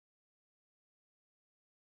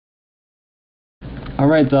All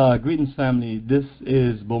right, greetings family. This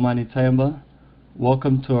is Bomani Tayamba.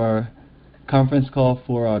 Welcome to our conference call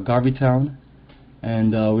for Garvey Town,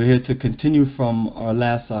 and we're here to continue from our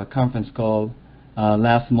last conference call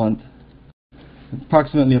last month,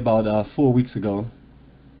 approximately about 4 weeks ago.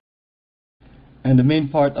 And the main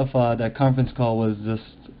part of that conference call was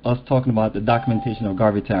just us talking about the documentation of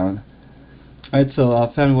Garvey Town. All right,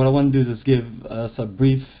 so family, what I want to do is just give us a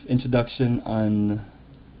brief introduction on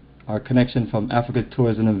our connection from Africa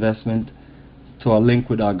Tourism Investment to our link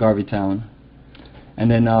with Garvey Town. And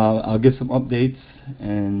then I'll give some updates,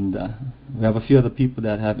 and we have a few other people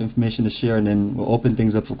that have information to share, and then we'll open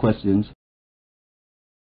things up for questions.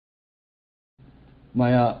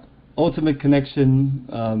 My ultimate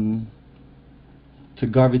connection to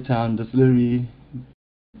Garvey Town just literally,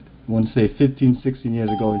 I want to say 15, 16 years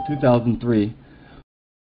ago in 2003.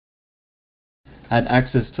 I had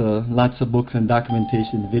access to lots of books and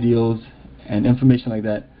documentation, videos, and information like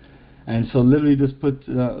that. And so literally just put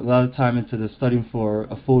a lot of time into the studying for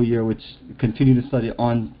a full year, which continue to study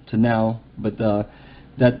on to now. But that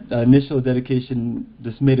initial dedication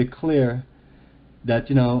just made it clear that,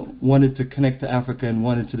 wanted to connect to Africa and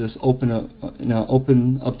wanted to just open up,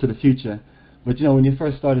 open up to the future. But when you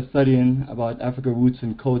first started studying about Africa roots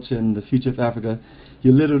and culture and the future of Africa,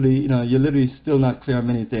 you're literally still not clear on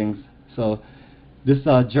many things. So this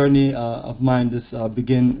journey of mine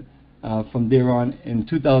began from there on in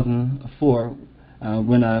 2004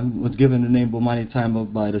 when I was given the name Bomani Tayamba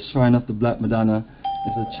by the Shrine of the Black Madonna.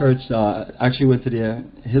 It's a church. Actually went to their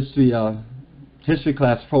history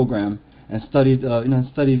class program and studied,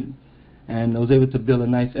 and I was able to build a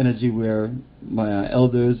nice energy where my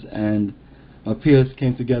elders and my peers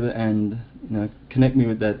came together and connect me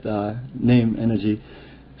with that name energy.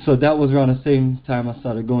 So that was around the same time I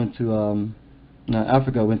started going to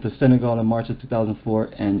Africa. I went to Senegal in March of 2004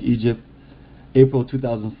 and Egypt April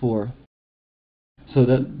 2004. So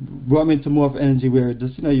that brought me into more of energy where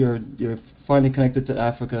just you're finally connected to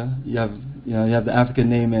Africa. You have the African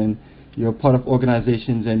name, and you're part of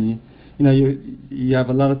organizations, and you have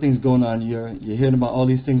a lot of things going on. You're hearing about all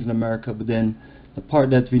these things in America, but then the part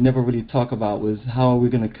that we never really talk about was how are we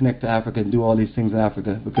going to connect to Africa and do all these things in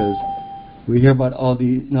Africa, because we hear about all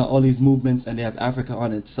these movements and they have Africa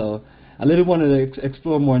on it. So I really wanted to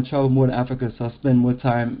explore more and travel more to Africa, so I spent more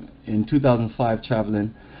time in 2005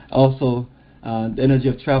 traveling. Also, the energy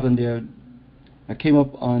of traveling there, I came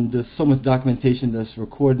up on so much documentation, that's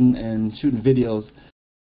recording and shooting videos,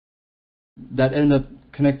 that ended up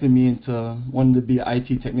connecting me into wanting to be an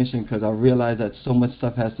IT technician, because I realized that so much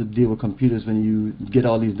stuff has to deal with computers when you get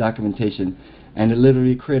all these documentation. And it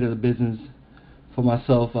literally created a business for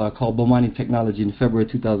myself called Bomani Technology in February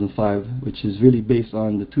 2005, which is really based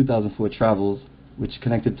on the 2004 travels, which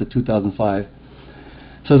connected to 2005.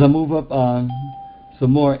 So as I move up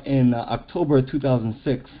some more, in October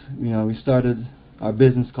 2006, we started our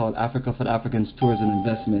business called Africa for the Africans Tourism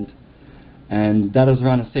Investment, and that was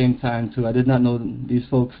around the same time too. I did not know these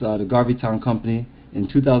folks, the Garvey Town Company, in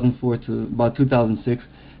 2004 to about 2006.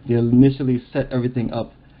 They initially set everything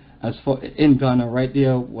up as for in Ghana, right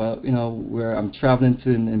there, where I'm traveling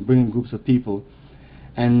to and bringing groups of people.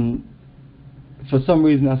 And for some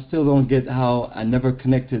reason, I still don't get how I never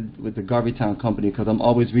connected with the Garvey Town Company, because I'm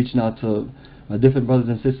always reaching out to my different brothers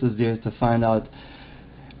and sisters there to find out,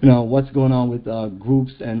 what's going on with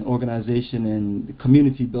groups and organization and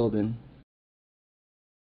community building.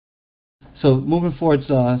 So moving forward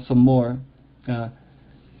some more,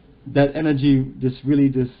 that energy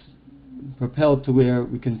really propelled to where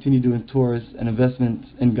we continue doing tours and investments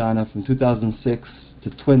in Ghana from 2006 to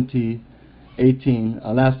 2018.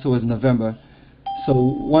 Our last tour was in November. So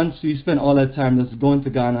once we spent all that time just going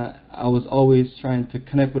to Ghana, I was always trying to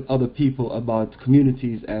connect with other people about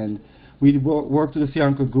communities, and we worked with the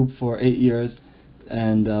Sianka group for 8 years,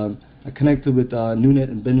 and I connected with Nunet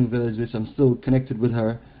in Benue Village, which I'm still connected with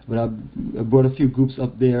her, but I brought a few groups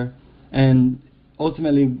up there. And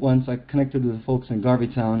ultimately, once I connected with the folks in Garvey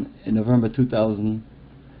Town in November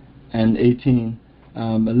 2018,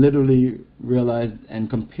 I literally realized and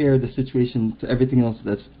compared the situation to everything else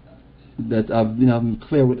that I've been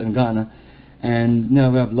clear with in Ghana. And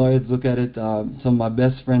now we have lawyers look at it, some of my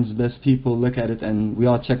best friends, best people look at it, and we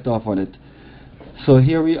all checked off on it. So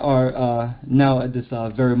here we are now at this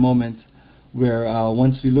very moment where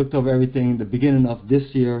once we looked over everything, the beginning of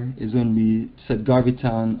this year is when we said Garvey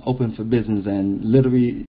Town open for business, and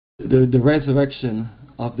literally the resurrection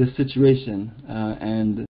of this situation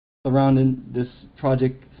and surrounding this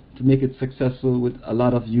project to make it successful with a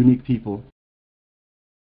lot of unique people.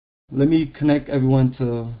 Let me connect everyone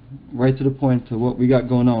right to the point to what we got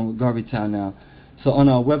going on with Garvey Town now. So on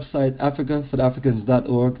our website,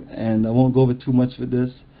 africafortheafricans.org, and I won't go over too much with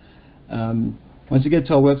this. Once you get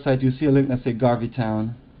to our website, you see a link that says Garvey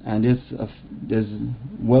Town, and there's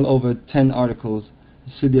well over 10 articles.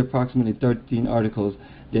 It should be approximately 13 articles.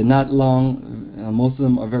 They're not long. Most of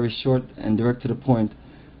them are very short and direct to the point.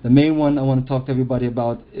 The main one I want to talk to everybody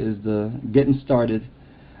about is the Getting Started.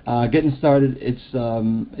 Getting Started, it's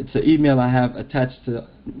an email I have attached to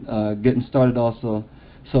Getting Started also.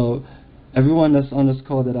 So everyone that's on this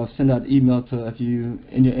call that I'll send out email to, if you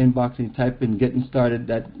in your inbox and you type in Getting Started,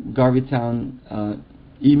 that Garvey Town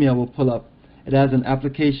email will pull up. It has an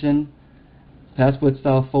application, passport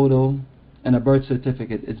style photo, and a birth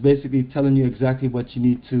certificate. It's basically telling you exactly what you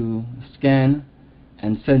need to scan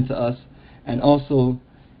and send to us. And also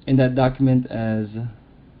in that document, as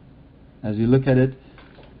you look at it,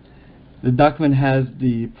 the document has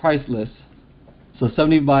the price list. So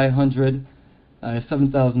 70 by 100,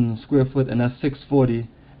 7,000 square foot, and that's $640.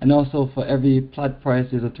 And also for every plot price,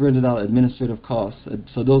 there's a $300 administrative cost.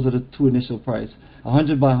 So those are the two initial price.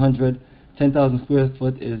 100 by 100, 10,000 square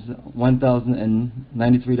foot is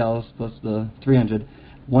 $1,093 plus the 300.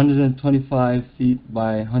 125 feet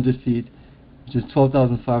by 100 feet, which is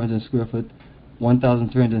 12,500 square foot,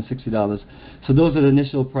 $1,360. So those are the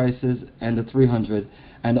initial prices, and the 300.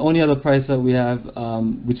 And the only other price that we have,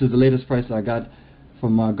 which is the latest price I got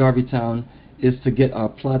from Garvey Town, is to get our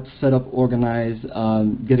plot set up, organized,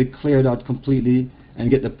 get it cleared out completely, and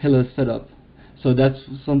get the pillars set up. So that's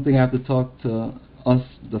something I have to talk to us,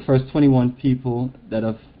 the first 21 people that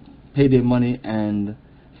have paid their money and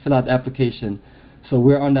fill out the application. So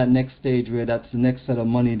we're on that next stage where that's the next set of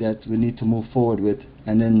money that we need to move forward with.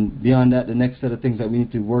 And then beyond that, the next set of things that we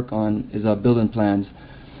need to work on is our building plans.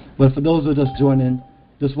 But for those who are just joining,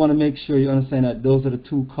 just want to make sure you understand that those are the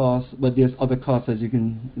two costs, but there's other costs, as you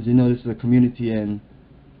know, this is a community and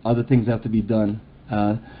other things have to be done.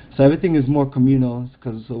 So everything is more communal,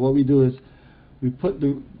 because so what we do is we put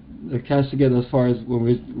the cash together as far as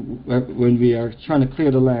when we are trying to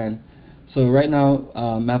clear the land. So right now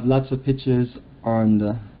I have lots of pictures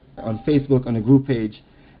on Facebook on the group page,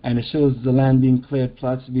 and it shows the land being cleared,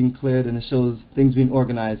 plots being cleared, and it shows things being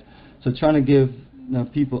organized. So trying to give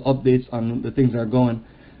people updates on the things that are going.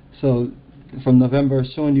 So from November,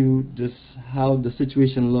 showing you just how the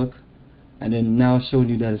situation look, and then now showing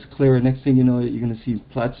you that it's clearer. Next thing you know, you're going to see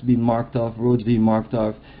plots being marked off, roads being marked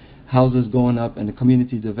off, houses going up, and the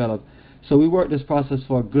community develop. So we worked this process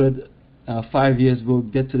for a good 5 years. We'll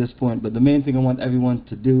get to this point, but the main thing I want everyone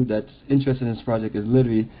to do that's interested in this project is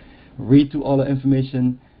literally read through all the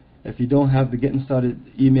information. If you don't have the Getting Started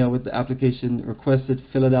email with the application, request it,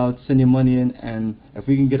 fill it out, send your money in, and if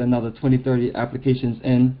we can get another 20-30 applications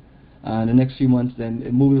in the next few months, then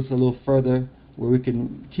it moves us a little further where we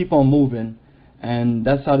can keep on moving, and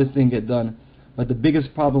that's how this thing get done. But the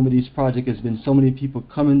biggest problem with these projects has been so many people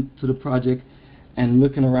coming to the project and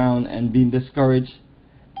looking around and being discouraged,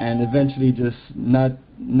 and eventually just not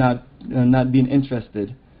being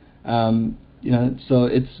interested. So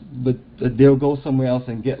but they'll go somewhere else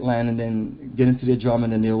and get land and then get into their drama,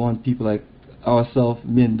 and then they'll want people like ourselves,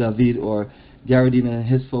 me and David, or Garrity and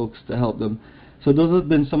his folks to help them. So those have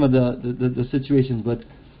been some of the situations. But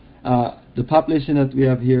the population that we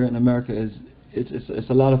have here in America it's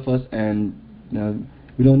a lot of us, and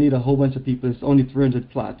we don't need a whole bunch of people. It's only 300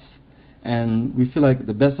 plots, and we feel like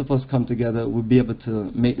the best of us come together, we'll be able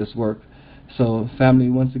to make this work. So family,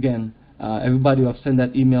 once again, everybody who have sent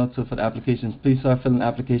that email to for the applications, please start filling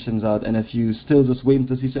applications out. And if you still just waiting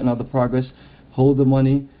to see certain other progress, hold the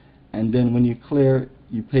money, and then when you clear,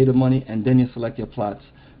 you pay the money, and then you select your plots.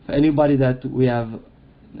 For anybody that we have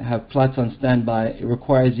plots on standby, it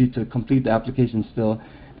requires you to complete the application still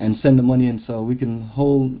and send the money in, so we can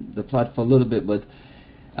hold the plot for a little bit. But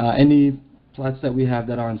any plots that we have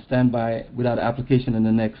that are on standby without application in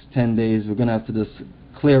the next 10 days, we're going to have to just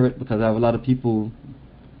clear it, because I have a lot of people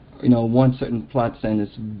want certain plots, and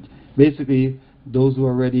it's basically those who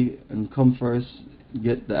are ready and come first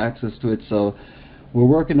get the access to it. So we're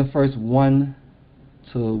working the first 1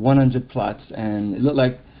 to 100 plots, and it looked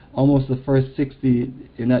like almost the first 60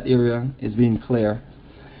 in that area is being clear.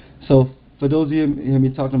 So for those of you who hear me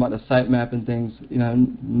talking about the site map and things,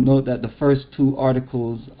 note that the first 2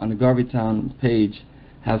 articles on the Garvey Town page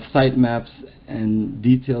have site maps and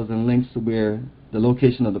details and links to where the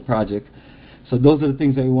location of the project. So those are the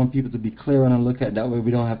things that we want people to be clear on and look at. That way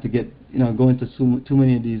we don't have to get go into too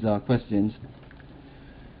many of these questions.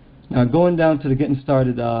 Now going down to the Getting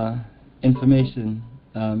Started information,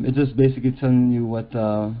 it's just basically telling you what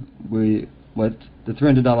the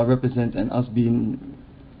 $300 represents, and us being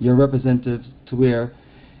your representatives, to where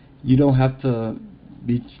you don't have to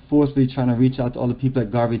be forcefully trying to reach out to all the people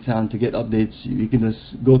at Garvey Town to get updates. You can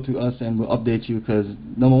just go to us and we'll update you, because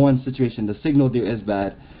number one situation, the signal there is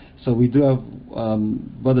bad. So we do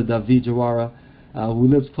have Brother David Jawara, who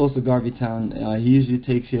lives close to Garvey Town. He usually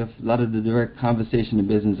takes here a lot of the direct conversation in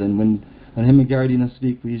business, and when him and Gary Dina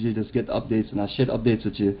speak, we usually just get updates, and I share updates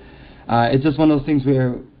with you. It's just one of those things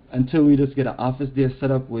where until we just get an office there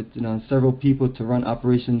set up with several people to run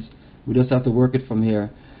operations, we just have to work it from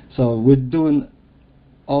here. So we're doing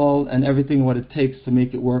all and everything what it takes to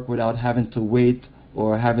make it work without having to wait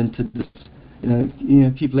or having to just,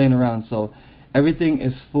 keep laying around. So everything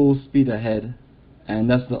is full speed ahead, and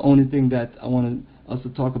that's the only thing that I want us to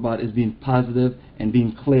talk about, is being positive and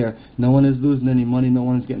being clear. No one is losing any money, no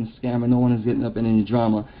one is getting scammed, no one is getting up in any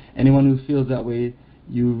drama. Anyone who feels that way,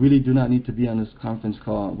 you really do not need to be on this conference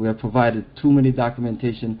call. We have provided too many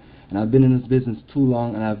documentation, and I've been in this business too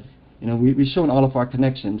long, and we've shown all of our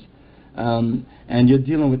connections. And you're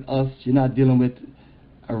dealing with us, you're not dealing with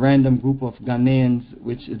a random group of Ghanaians,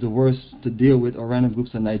 which is the worst to deal with, or random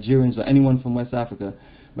groups of Nigerians or anyone from West Africa,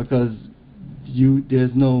 because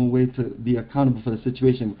there's no way to be accountable for the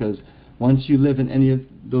situation, because once you live in any of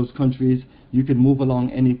those countries, you can move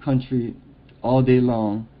along any country all day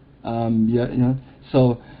long.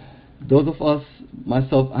 So those of us,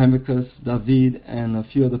 myself, Imricus, David, and a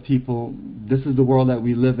few other people, this is the world that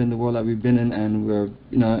we live in, the world that we've been in, and we're,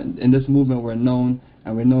 in this movement we're known,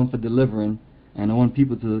 and we're known for delivering, and I want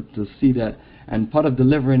people to see that. And part of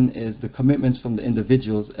delivering is the commitments from the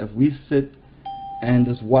individuals. If we sit and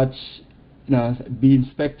just watch, being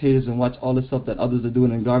spectators and watch all the stuff that others are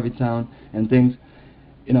doing in Garvey Town and things,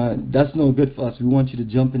 that's no good for us. We want you to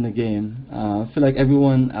jump in the game. I feel like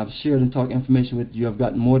everyone I've shared and talked information with, you have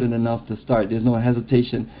gotten more than enough to start. There's no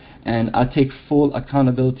hesitation, and I take full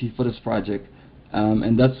accountability for this project,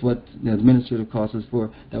 and that's what the administrative cost is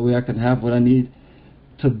for. That way I can have what I need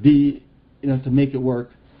to be, to make it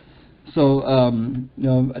work. So,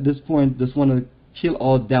 at this point, just want to kill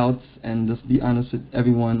all doubts and just be honest with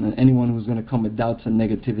everyone and anyone who's going to come with doubts and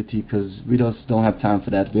negativity, because we just don't have time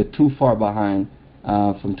for that. We're too far behind.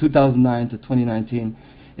 From 2009 to 2019,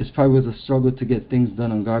 it probably was a struggle to get things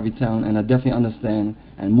done on Garvey Town, and I definitely understand.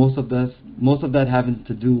 And most of that having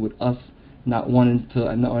to do with us not wanting to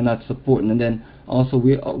or not supporting. And then also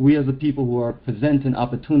we as the people who are presenting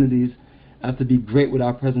opportunities have to be great with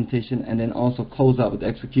our presentation, and then also close out with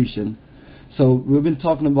execution. So we've been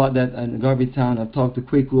talking about that in Garvey Town. I've talked to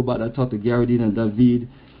Kwaku about it. I've talked to Garrity and David,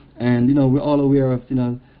 and we're all aware of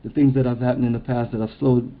the things that have happened in the past that have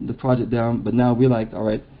slowed the project down. But now we're like, all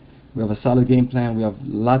right, we have a solid game plan. We have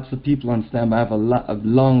lots of people on standby. I have a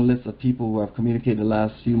long list of people who have communicated the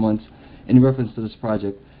last few months in reference to this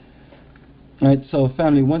project. All right, so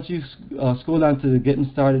family, once you scroll down to the getting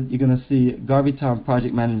started, you're going to see Garvey Town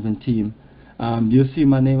Project Management Team. You'll see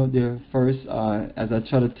my name up there first, as I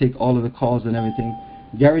try to take all of the calls and everything.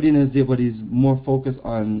 Gary Dean is there, but he's more focused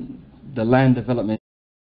on the land development.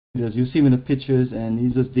 You see him in the pictures, and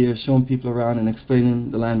he's just there showing people around and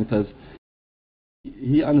explaining the land, because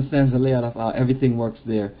he understands the layout of how everything works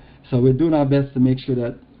there. So we're doing our best to make sure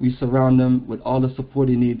that we surround him with all the support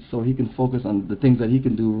he needs, so he can focus on the things that he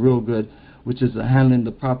can do real good, which is handling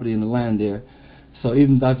the property and the land there. So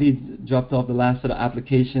even David dropped off the last set of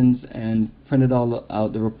applications and printed all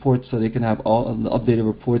out the reports, so they can have all of the updated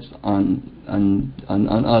reports on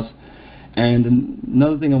us. And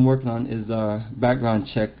another thing I'm working on is our background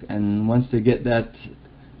check, and once they get that,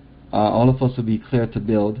 all of us will be clear to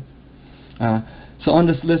build. So on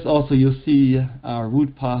this list also you'll see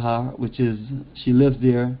Ruth Paha, she lives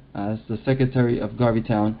there as the secretary of Garvey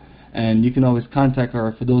Town, and you can always contact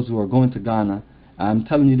her for those who are going to Ghana. I'm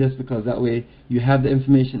telling you this because that way you have the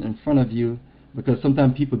information in front of you, because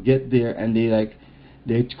sometimes people get there and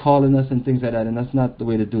they're calling us and things like that, and that's not the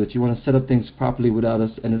way to do it. You want to set up things properly without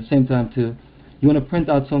us, and at the same time too, you want to print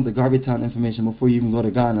out some of the Garvey Town information before you even go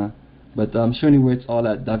to Ghana. But I'm showing you where it's all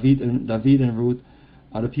at. David and Ruth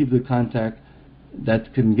are the people to contact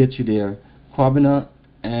that can get you there. Kwabena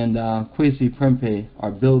and Kwesi Prempe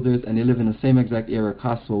are builders, and they live in the same exact area,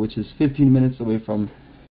 Kaswa, which is 15 minutes away from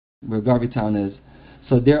where Garvey Town is.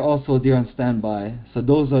 So they're also there on standby. So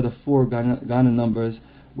those are the 4 Ghana numbers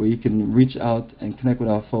where you can reach out and connect with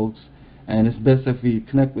our folks. And it's best if we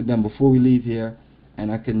connect with them before we leave here,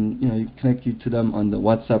 and I can connect you to them on the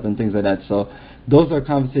WhatsApp and things like that. So those are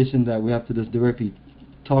conversations that we have to just directly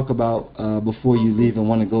talk about before you leave and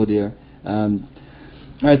want to go there. All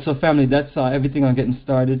right, so family, that's everything on getting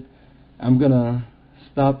started. I'm gonna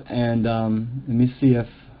stop and let me see if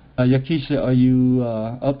Yakisha, are you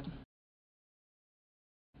up?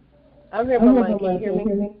 I'm here, Bomani. Can you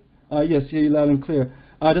hear me? Yes, hear you loud and clear.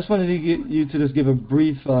 I just wanted to get you to just give a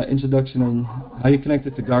brief introduction on how you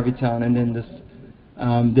connected to Garvey Town, and then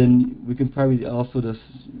we can probably also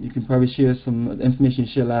you can probably share some information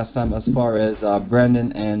you shared last time as far as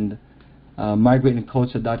Brandon and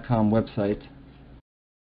migratingculture.com website.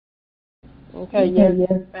 Okay, yes.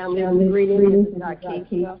 Family greetings.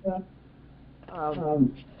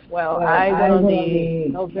 Well, I went on the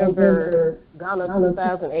November Ghana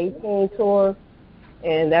 2018 tour,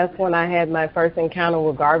 and that's when I had my first encounter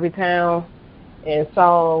with Garvey Town and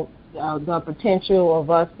saw the potential of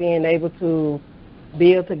us being able to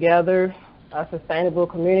build together a sustainable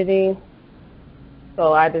community.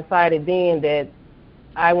 So I decided then that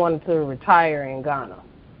I wanted to retire in Ghana.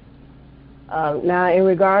 Now, in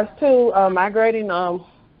regards to migrating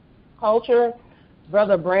culture,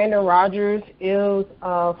 Brother Brandon Rogers is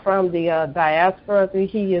from the diaspora.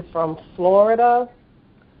 He is from Florida,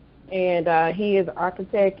 and he is an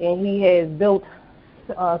architect, and he has built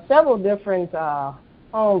several different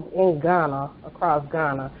homes in Ghana, across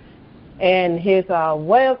Ghana. And his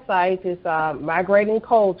website is Migrating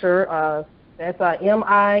Culture. That's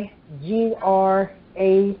MIGRATING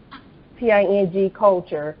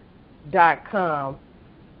culture.com.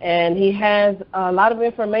 And he has a lot of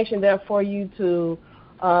information there for you to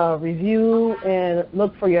review and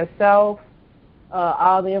look for yourself.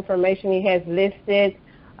 All the information he has listed.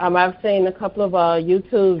 I've seen a couple of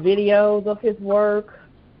YouTube videos of his work,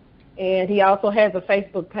 and he also has a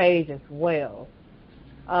Facebook page as well.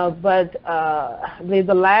 But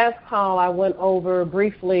the last call I went over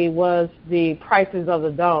briefly was the prices of the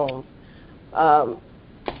domes.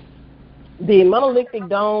 The monolithic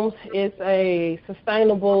domes is a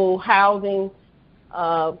sustainable housing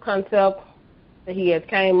concept that he has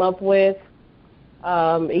came up with.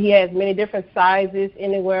 He has many different sizes,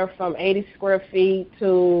 anywhere from 80 square feet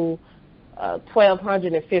to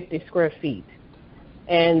 1,250 square feet.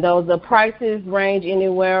 And the prices range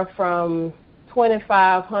anywhere from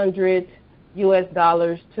 $2,500 US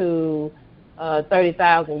to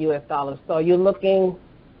 $30,000 US. So you're looking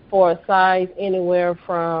for a size anywhere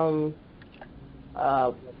from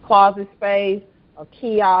closet space, a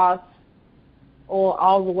kiosk, or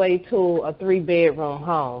all the way to a 3-bedroom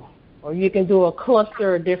home. Or you can do a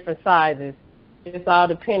cluster of different sizes, just all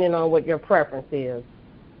depending on what your preference is.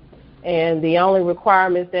 And the only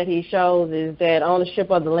requirements that he shows is that ownership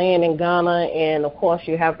of the land in Ghana, and of course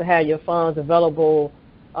you have to have your funds available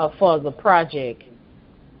for the project.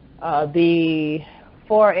 The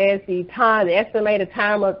estimated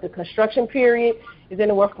time of the construction period is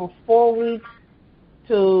anywhere from 4 weeks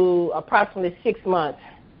to approximately 6 months,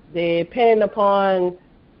 depending upon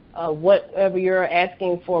whatever you're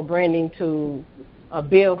asking for Brandon to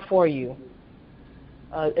build for you.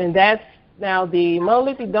 And that's now the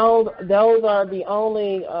monolithic domes. Those are the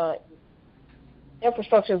only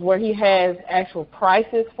infrastructures where he has actual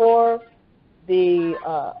prices for. The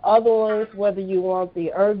other ones, whether you want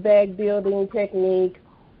the earth bag building technique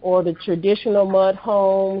or the traditional mud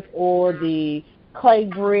homes or the clay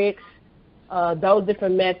bricks, those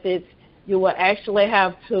different methods, you will actually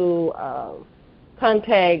have to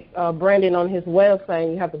contact Brandon on his website,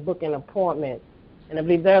 and you have to book an appointment. And I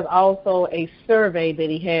believe there's also a survey that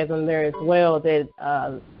he has on there as well that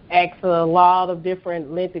asks a lot of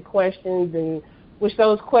different lengthy questions, and which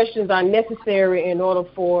those questions are necessary in order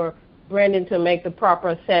for Brandon to make the proper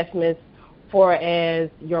assessments for as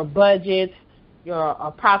your budget, your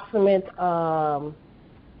approximate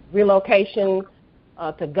relocation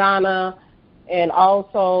to Ghana, and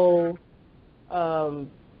also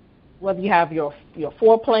whether you have your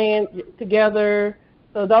floor plan together.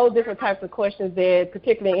 So those different types of questions that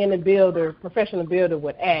particularly any builder, professional builder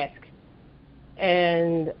would ask.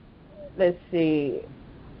 And let's see,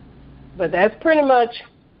 but that's pretty much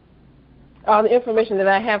all the information that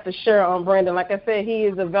I have to share on Brandon. Like I said, he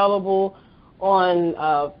is available on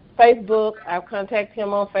Facebook. I've contacted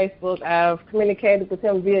him on Facebook. I've communicated with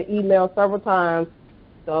him via email several times.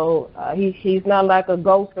 So he's not like a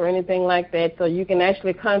ghost or anything like that. So you can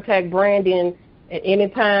actually contact Brandon at any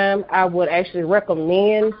time. I would actually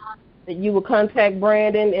recommend that you would contact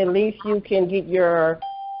Brandon. At least you can get your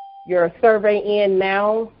survey in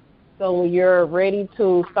now. So when you're ready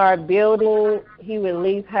to start building, he will at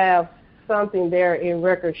least have something there in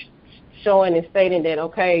record showing and stating that,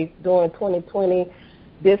 okay, during 2020,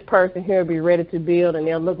 this person here will be ready to build, and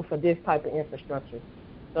they're looking for this type of infrastructure.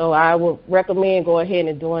 So I would recommend go ahead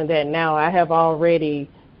and doing that now. I have already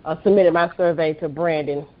submitted my survey to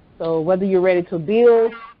Brandon. So whether you're ready to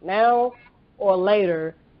build now or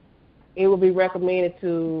later, it will be recommended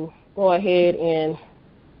to go ahead and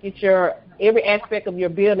get every aspect of your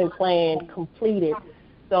building plan completed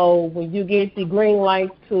So when you get the green light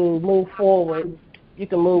to move forward, you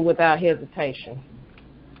can move without hesitation.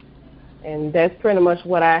 And that's pretty much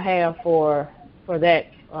what I have for that,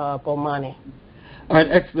 Bomani. All right,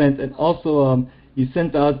 excellent. And also, you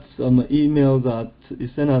sent out some emails. You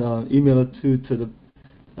sent out an email or two to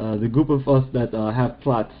the group of us that have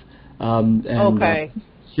plots, and okay.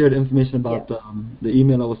 Shared information about the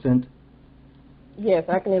email that was sent. Yes,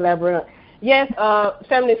 I can elaborate. Yes,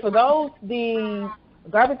 family, for those, the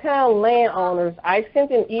Garvey Town landowners, I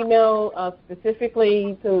sent an email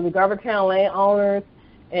specifically to the Garvey Town landowners,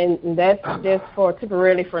 and that's just for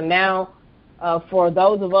temporarily for now. For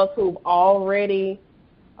those of us who've already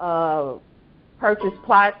purchased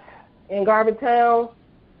plots in Garvey Town,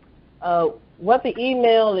 what the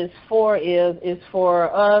email is for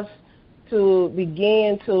us to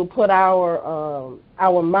begin to put our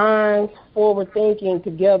minds forward thinking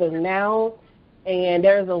together now. And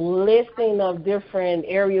there's a listing of different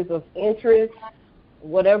areas of interest,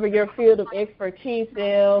 whatever your field of expertise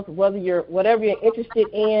is, whatever you're interested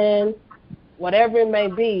in, whatever it may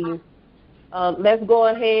be. Let's go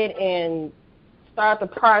ahead and start the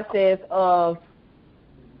process of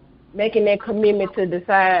making that commitment to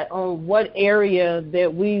decide on what area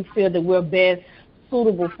that we feel that we're best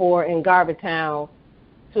suitable for in Garvey Town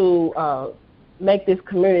to make this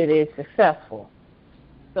community successful.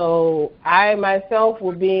 So I myself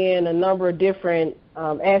will be in a number of different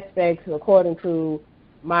aspects according to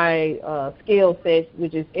my skill sets,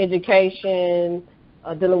 which is education,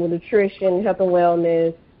 dealing with nutrition, health and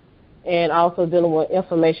wellness, and also dealing with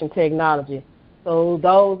information technology. So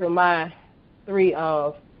those are my three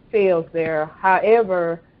fields there.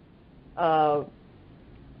 However,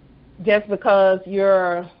 just because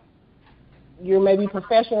you may be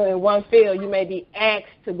professional in one field, you may be asked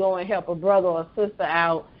to go and help a brother or sister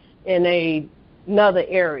out in another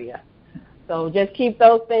area. So just keep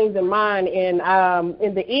those things in mind. And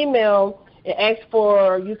in the email, it asks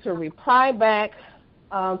for you to reply back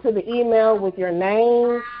to the email with your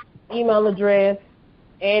name, email address,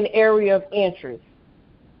 and area of interest.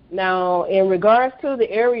 Now, in regards to the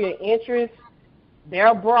area of interest,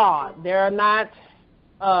 they're broad. They're not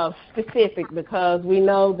specific, because we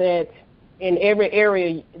know that in every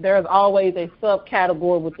area, there's always a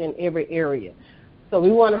subcategory within every area. So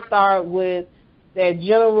we want to start with that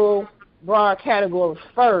general broad category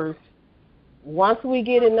first. Once we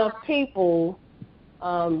get enough people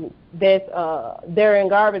that they're in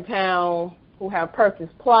Garvey Town who have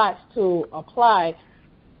purchased plots to apply,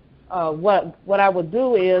 what I will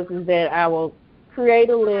do is that I will create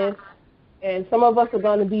a list, and some of us are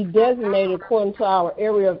going to be designated according to our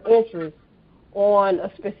area of interest on a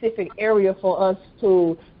specific area for us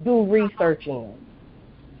to do research in.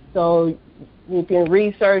 So you can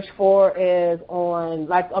research for as on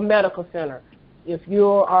like a medical center. If you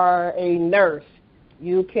are a nurse,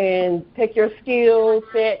 you can pick your skill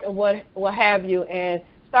set or what have you and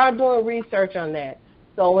start doing research on that.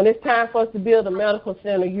 So when it's time for us to build a medical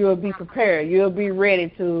center, you'll be prepared. You'll be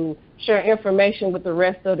ready to share information with the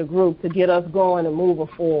rest of the group to get us going and moving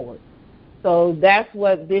forward. So that's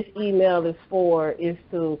what this email is for, is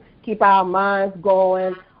to keep our minds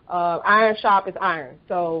going. Iron sharpens iron.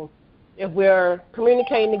 So if we're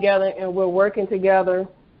communicating together and we're working together,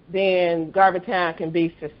 then Garvey Town can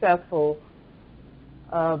be successful.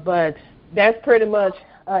 But that's pretty much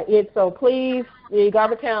it. So please, the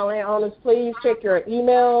Garvey Town landowners, please check your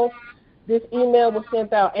emails. This email was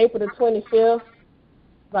sent out April the 25th,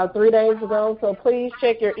 about 3 days ago. So please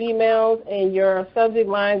check your emails, and your subject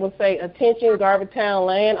line will say, "Attention Garvey Town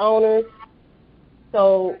landowners."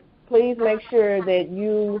 So please make sure that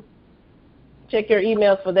you check your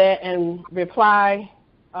emails for that and reply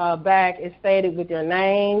back as stated with your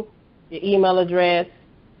name, your email address,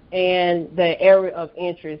 and the area of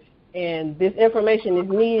interest. And this information is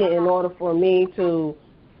needed in order for me to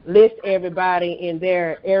list everybody in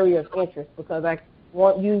their area of interest, because I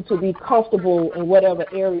want you to be comfortable in whatever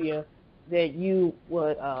area that you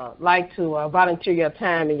would like to volunteer your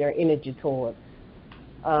time and your energy towards.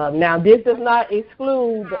 Now, this does not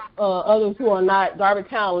exclude others who are not Garvey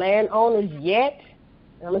Town landowners yet.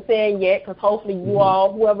 And I'm saying yet because hopefully you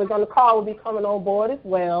all, whoever's on the call, will be coming on board as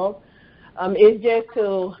well. It's just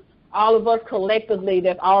to all of us collectively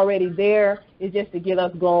that's already there, is just to get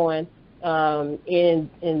us going and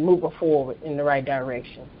moving forward in the right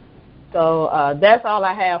direction. So that's all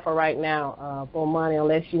I have for right now, Bomani,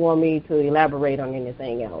 unless you want me to elaborate on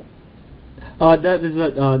anything else. That is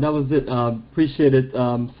it. That was it. Appreciate it.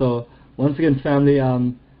 So once again, family,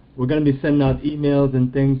 we're going to be sending out emails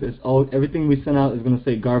and things. Everything we send out is going to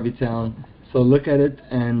say Garvey Town. So look at it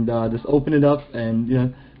and just open it up,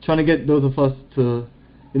 and trying to get those of us to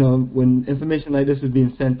when information like this is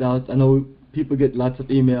being sent out, I know people get lots of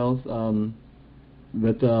emails,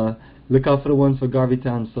 but look out for the ones for Garvey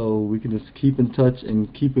Town so we can just keep in touch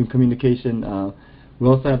and keep in communication. We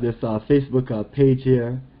also have this Facebook page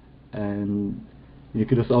here, and you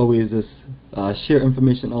could just always just share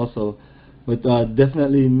information also. But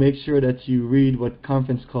definitely make sure that you read what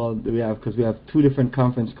conference call we have, because we have 2 different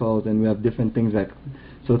conference calls and we have different things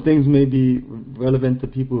so things may be relevant to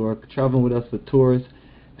people who are traveling with us for tours,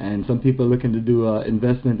 and some people are looking to do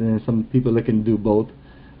investment, and then some people are looking to do both.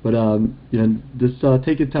 But just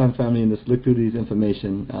take your time, family, and just look through these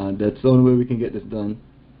information. That's the only way we can get this done.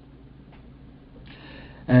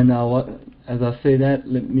 And as I say that,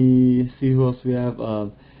 let me see who else we have.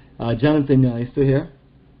 Jonathan, are you still here?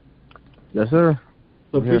 Yes, sir.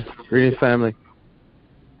 So Greetings, family.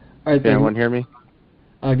 All right, can anyone hear me?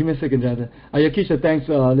 Give me a second, Jonathan. Yakisha, thanks.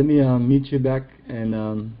 Let me meet you back, and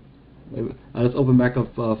I'll just open back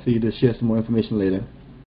up for you to share some more information later.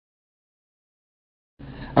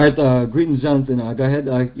 All right, greetings, Jonathan. Go ahead.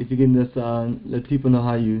 If you can just let people know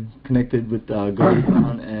how you connected with Garvey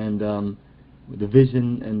Town and the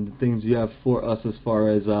vision and the things you have for us as far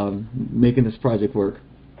as making this project work.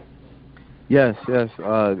 Yes.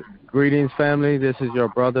 Greetings, family. This is your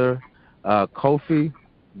brother, Kofi,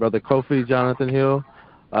 Brother Kofi Jonathan Hill.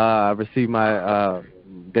 I received my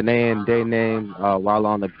Ghanaian day name while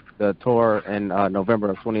on the tour in November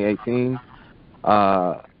of 2018.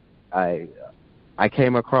 I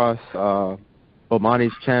came across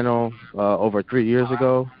Bomani's channel over 3 years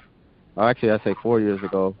ago. Actually, I say 4 years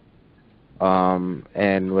ago,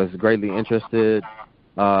 and was greatly interested.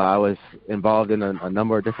 I was involved in a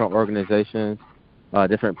number of different organizations,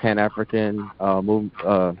 different Pan-African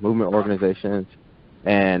movement organizations,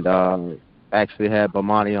 and actually had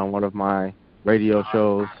Bomani on one of my radio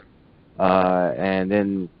shows, and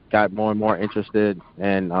then got more and more interested,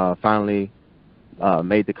 and finally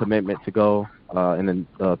made the commitment to go in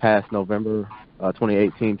the past November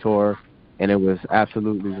 2018 tour, and it was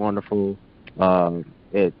absolutely wonderful.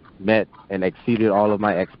 It met and exceeded all of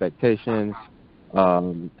my expectations,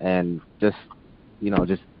 and just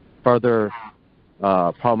further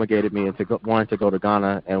promulgated me into wanting to go to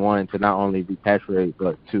Ghana and wanting to not only repatriate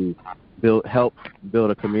but to help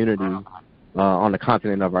build a community on the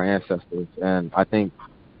continent of our ancestors. And I think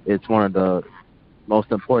it's one of the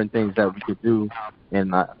most important things that we could do,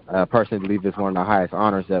 and I personally believe it's one of the highest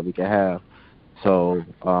honors that we could have. So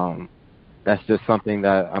that's just something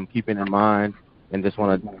that I'm keeping in mind, and just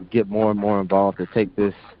want to get more and more involved to take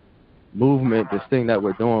this movement, this thing that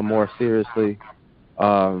we're doing, more seriously.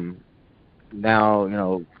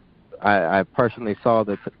 Now, I personally saw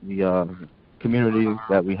the community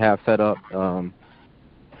that we have set up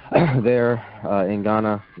there in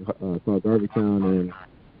Ghana, called Garvey Town, and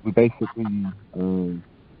we basically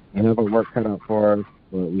have our work cut out for us.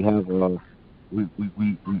 We have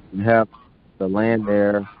we have the land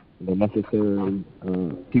there, the necessary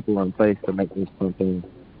people in place to make this thing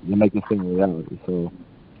a reality. So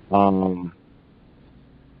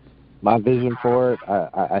my vision for it,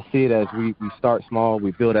 I see it as we start small,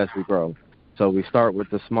 we build as we grow. So we start with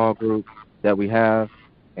the small group that we have,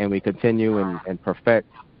 and we continue and perfect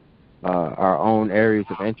our own areas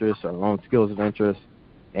of interest, our own skills of interest,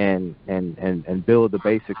 and build the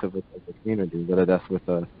basics of the community, whether that's with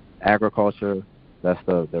the agriculture, that's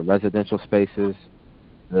the residential spaces,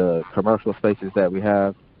 the commercial spaces that we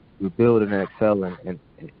have. We build and excel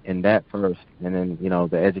in that first, and then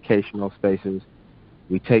the educational spaces.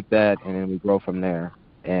 We take that and then we grow from there.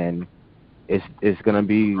 And it's going to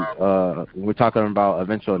be we're talking about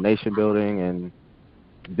eventual nation building and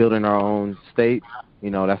building our own state.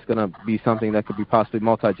 That's going to be something that could be possibly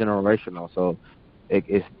multi-generational. So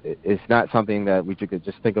it's not something that we could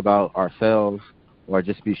just think about ourselves or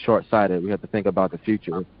just be short-sighted. We have to think about the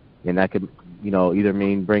future, and that could either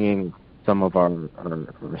mean bringing some of our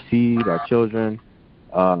seed, our children.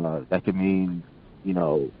 That could mean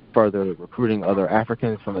further recruiting other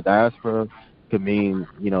Africans from the diaspora. Could mean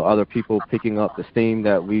other people picking up the steam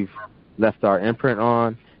that we've left our imprint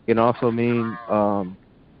on. It can also mean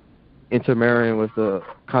intermarrying with the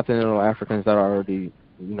continental Africans that are already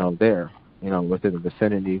there, within the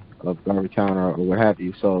vicinity of Garvey Town or what have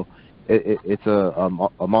you. So it's a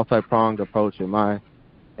multi-pronged approach in my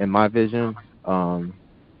vision, and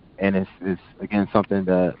it's again something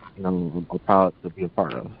that I'm proud to be a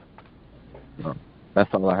part of. So that's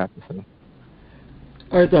all I have to say.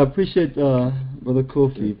 All right, I appreciate Brother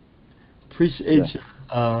Kofi. Appreciate you.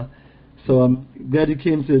 So I'm glad you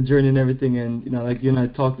came to the journey and everything, and like you and I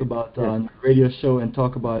talked about on the radio show and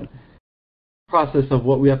talk about process of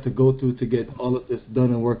what we have to go through to get all of this done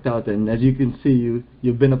and worked out. And as you can see,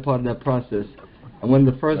 you've been a part of that process. And one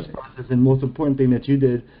of the first process and most important thing that you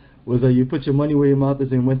did was that you put your money where your mouth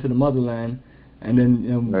is and went to the motherland. And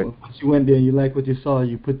then once you went there and you liked what you saw,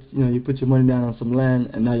 you put your money down on some land,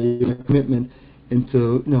 and now you have a commitment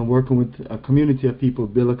into working with a community of people,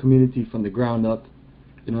 build a community from the ground up.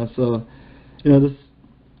 So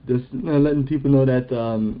just letting people know that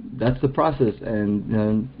that's the process,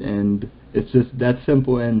 and it's just that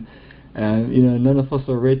simple. And none of us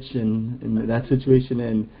are rich in that situation,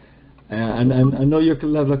 and I know your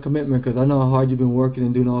level of commitment, because I know how hard you've been working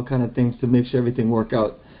and doing all kind of things to make sure everything work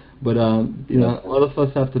out. But all of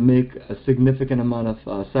us have to make a significant amount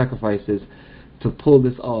of sacrifices to pull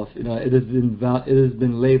this off. It has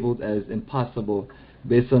been labeled as impossible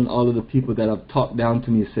based on all of the people that have talked down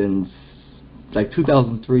to me since like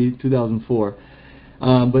 2003, 2004.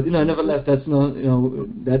 But nevertheless, that's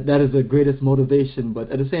that is the greatest motivation.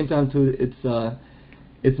 But at the same time, too,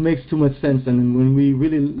 it makes too much sense. And when we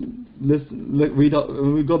really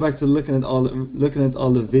when we go back to looking at all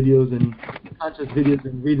the videos and conscious videos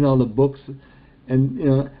and reading all the books, and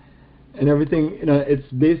and everything,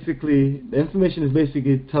 it's basically, the information is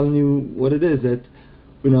basically telling you what it is, that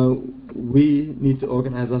we need to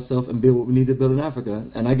organize ourselves and build what we need to build in Africa.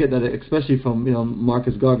 And I get that especially from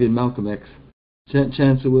Marcus Garvey and Malcolm X,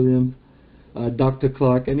 Chancellor Williams, Dr.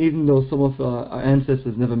 Clark, and even though some of our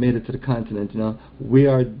ancestors never made it to the continent, we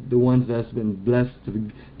are the ones that's been blessed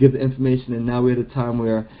to give the information, and now we're at a time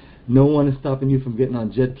where no one is stopping you from getting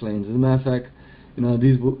on jet planes. As a matter of fact,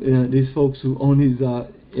 these folks who own these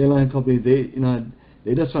airline companies,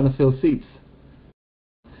 they're just trying to fill seats.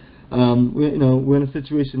 We're in a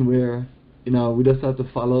situation where we just have to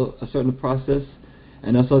follow a certain process,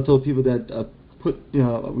 and that's why I told people that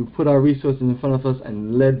we put our resources in front of us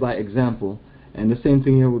and led by example. And the same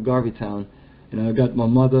thing here with Garvey Town. I got my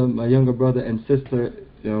mother, my younger brother, and sister.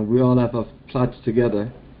 We all have our plots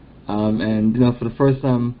together, and for the first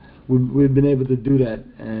time we've been able to do that.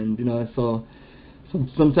 And so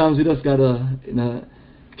sometimes we just gotta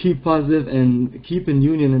keep positive and keep in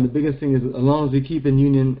union. And the biggest thing is, as long as we keep in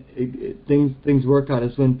union, things work out.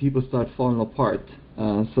 It's when people start falling apart.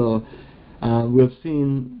 We've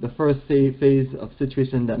seen the first phase of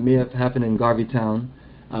situation that may have happened in Garvey Town,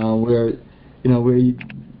 where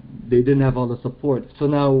they didn't have all the support. So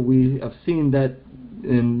now we have seen that,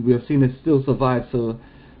 and we have seen it still survive. So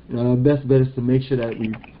our best bet is to make sure that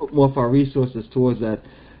we put more of our resources towards that.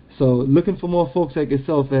 So looking for more folks like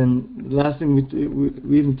yourself. And the last thing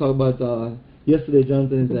we even talked about yesterday,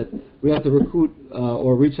 Jonathan, is that we have to recruit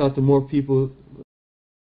or reach out to more people.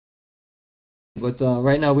 But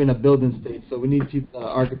right now we're in a building stage, so we need people,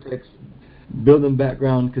 architects, building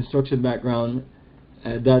background, construction background,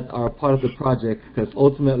 that are part of the project, because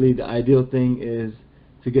ultimately the ideal thing is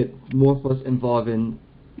to get more of us involved in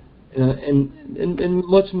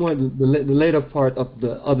much more the later part of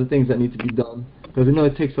the other things that need to be done, because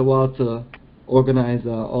it takes a while to organize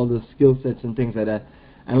all the skill sets and things like that.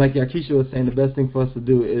 And like Yakisha was saying, the best thing for us to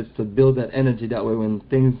do is to build that energy. That way, when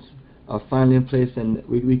things are finally in place and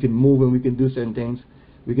we can move and we can do certain things,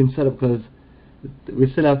 we can set up, because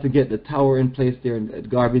we still have to get the tower in place there at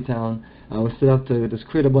Garvey Town. We still have to just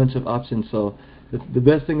create a bunch of options. So the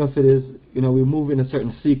best thing of it is, we move in a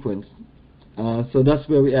certain sequence. So that's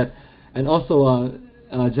where we're at. And also,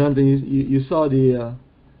 Jonathan, you saw the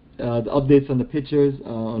updates on the pictures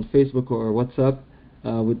on Facebook or WhatsApp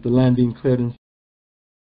with the land being cleared. And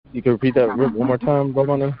you can repeat that one more time,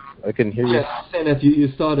 Bomani? I couldn't hear you. Yeah, I'm saying that you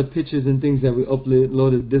saw the pictures and things that we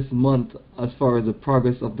uploaded this month as far as the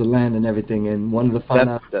progress of the land and everything, and wanted to find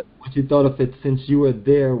out what you thought of it, since you were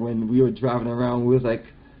there when we were driving around. It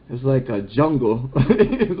was like a jungle.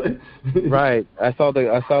 Right. I saw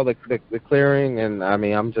the clearing, and I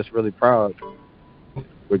mean, I'm just really proud.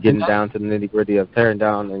 We're getting down to the nitty-gritty of tearing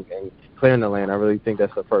down and clearing the land. I really think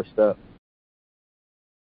that's the first step.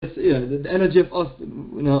 Yeah, the energy of us,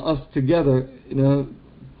 us together,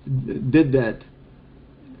 did that.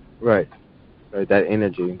 Right. That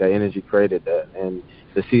energy created that, and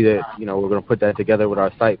to see that, we're going to put that together with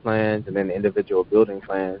our site plans and then the individual building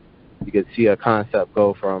plans. You could see a concept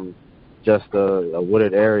go from just a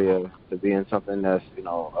wooded area to being something that's,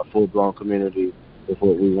 a full-blown community with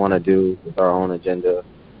what we want to do with our own agenda,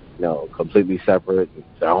 completely separate,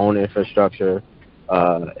 our own infrastructure,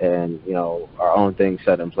 and our own things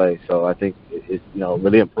set in place. So I think it's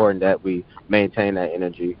really important that we maintain that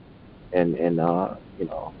energy and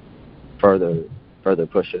further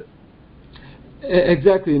push it.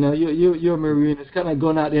 Exactly. You're a Marine. It's kind of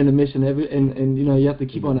going out there in the mission, and you have to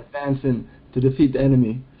keep on advancing to defeat the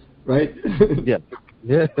enemy, right? Yeah.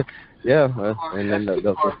 Yeah, yeah. And then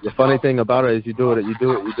the funny thing about it is you do it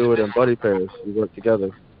in buddy pairs. You work together.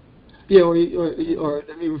 Yeah, or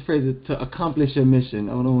let me rephrase it, to accomplish your mission.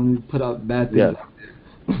 I don't want to put out bad things.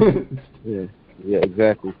 Yeah, yeah,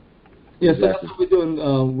 exactly. Yeah, exactly. So that's what we're doing.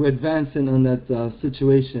 We're advancing on that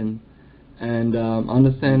situation, and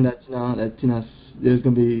understand that now that there's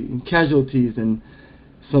going to be casualties, and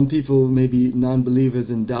some people may be non-believers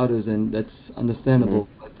and doubters, and that's understandable.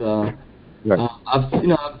 But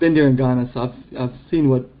I've been there in Ghana, so I've seen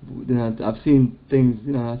what I've seen things.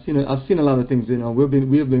 I've seen a lot of things.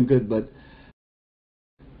 We've been good, but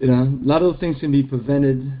a lot of those things can be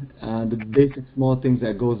prevented. The basic small things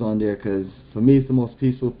that goes on there, because for me, it's the most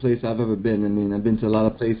peaceful place I've ever been. I mean, I've been to a lot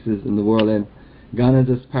of places in the world, and Ghana is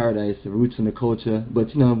just paradise, the roots and the culture.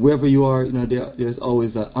 But wherever you are, there's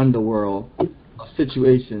always an underworld of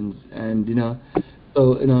situations, and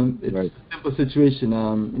so it's a simple situation.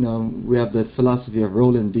 We have the philosophy of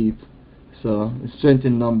rolling deep, so strength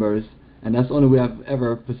in numbers, and that's the only way I've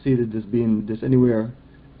ever proceeded this anywhere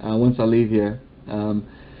once I leave here. And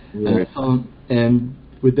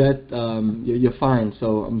with that, you're fine.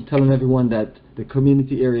 So I'm telling everyone that the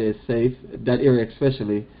community area is safe, that area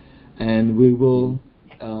especially, and we will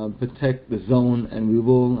protect the zone, and we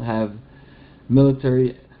will have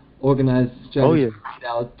military organized strategies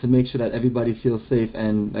out to make sure that everybody feels safe.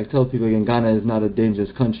 And I tell people again, Ghana is not a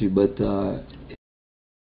dangerous country, but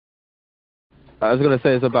I was going to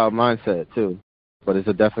say it's about mindset too. But it's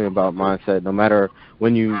definitely about mindset. No matter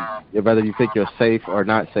whether you think you're safe or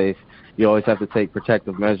not safe, you always have to take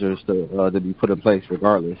protective measures to be put in place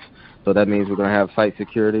regardless. So that means we're going to have site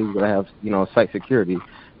security. We're going to have, site security.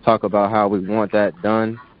 Talk about how we want that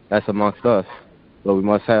done. That's amongst us. But we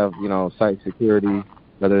must have, site security,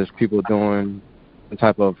 whether it's people doing some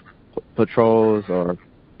type of patrols or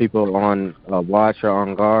people on watch or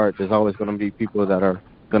on guard. There's always going to be people that are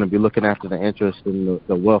going to be looking after the interest and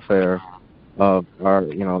the welfare of our,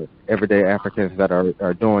 everyday Africans that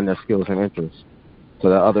are doing their skills and interests, so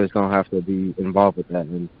that others don't have to be involved with that.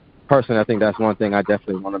 And personally, I think that's one thing I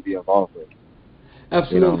definitely want to be involved with.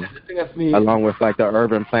 Absolutely. I think that's me. Along with the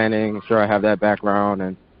urban planning, sure, I have that background,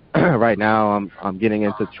 and right now I'm getting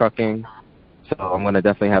into trucking, so I'm going to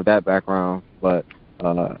definitely have that background. But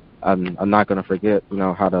I'm not going to forget,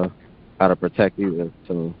 how to protect either.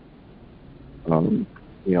 So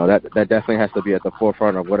that definitely has to be at the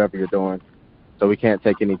forefront of whatever you're doing. So we can't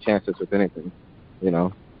take any chances with anything,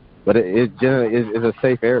 But it generally is a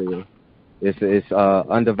safe area. It's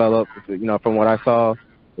undeveloped. From what I saw,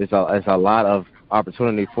 it's a lot of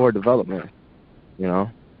opportunity for development. So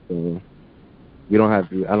we don't have.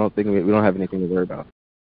 I don't think we don't have anything to worry about.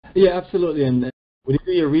 Yeah, absolutely. And when you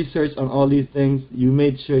do your research on all these things, you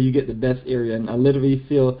made sure you get the best area. And I literally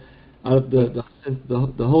feel out of the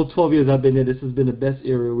whole 12 years I've been here, this has been the best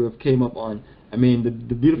area we've came up on. I mean,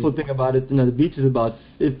 the beautiful thing about it, the beach is about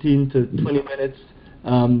 15 to 20 minutes,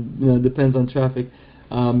 depends on traffic.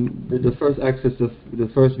 The first access to the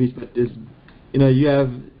first beach, but there's, you have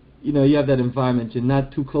that environment. You're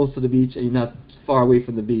not too close to the beach, and you're not far away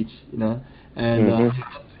from the beach, and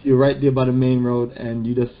you're right there by the main road, and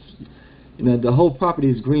you just, the whole property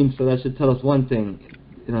is green, so that should tell us one thing,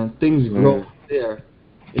 things grow there.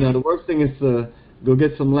 The worst thing is to go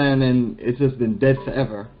get some land and it's just been dead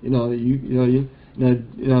forever. As we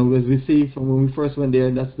see from when we first went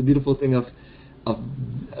there, that's the beautiful thing of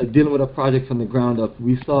dealing with a project from the ground up.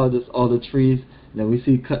 We saw all the trees, and then we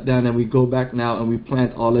see cut down, and we go back now and we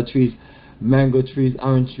plant all the trees, mango trees,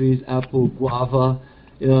 orange trees, apple, guava,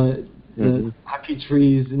 ackee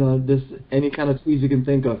trees, just any kind of trees you can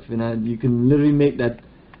think of. You can literally make that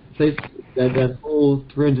place, that whole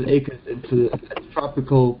 300 acres into a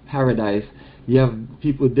tropical paradise. You have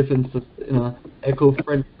people with different,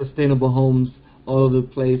 eco-friendly, sustainable homes all over the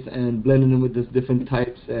place, and blending them with just different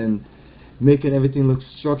types and making everything look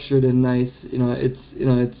structured and nice. It's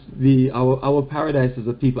our paradise as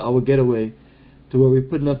a people, our getaway, to where we're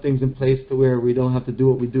putting up things in place to where we don't have to do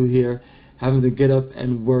what we do here, having to get up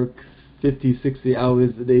and work 50, 60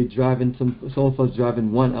 hours a day, driving. Some of us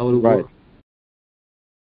driving 1 hour to work.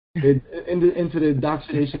 Into the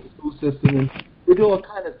indoctrination school system, and we do all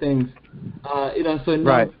kind of things, so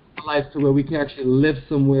now life to where we can actually live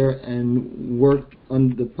somewhere and work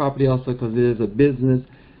on the property also, because there's a business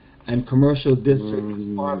and commercial district,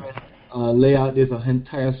 farming layout. There's an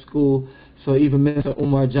entire school, so even Mr.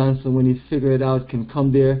 Omar Johnson, when he figure it out, can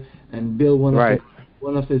come there and build one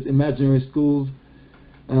of his imaginary schools.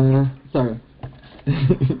 Sorry,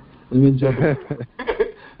 let me jump.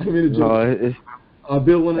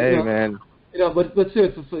 Build one. Hey man, You know, but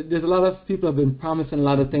seriously, so there's a lot of people have been promising a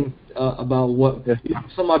lot of things about what. Yeah.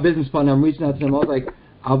 Some of my business partners, I'm reaching out to them. I was like,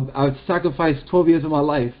 I've sacrificed 12 years of my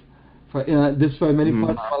life for this for many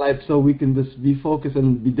parts of my life, so we can just be focused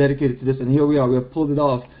and be dedicated to this. And here we are. We have pulled it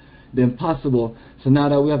off, the impossible. So now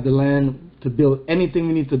that we have the land to build anything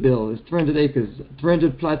we need to build, it's 300 acres.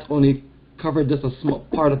 300 plots only cover just a small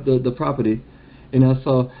part of the property. You know,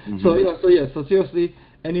 so so seriously.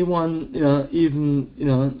 Anyone, even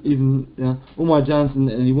Umar Johnson,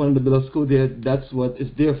 and he wanted to build a school there, that's what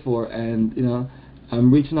it's there for. And,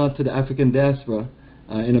 I'm reaching out to the African diaspora,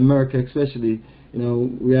 in America especially.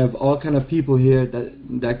 We have all kind of people here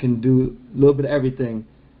that can do a little bit of everything.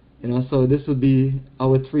 So this would be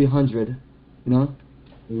our 300,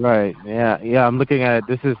 Right, yeah, I'm looking at it.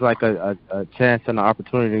 This is like a chance and an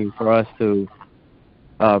opportunity for us to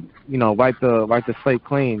wipe the slate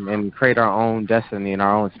clean and create our own destiny in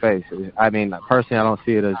our own space. I mean, personally, I don't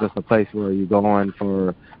see it as just a place where you go on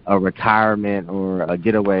for a retirement or a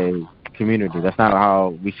getaway community. That's not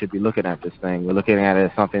how we should be looking at this thing. We're looking at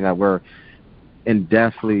it as something that we're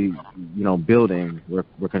in-depthly, building,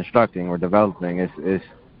 we're constructing, we're developing. It's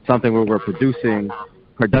something where we're producing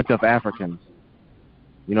productive Africans.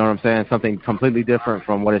 You know what I'm saying? Something completely different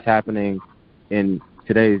from what is happening in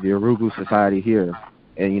today's Yoruba society here.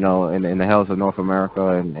 And in the hills of North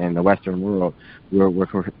America and the Western world, we're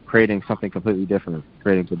creating something completely different,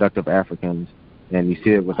 creating productive Africans. And you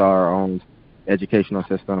see it with our own educational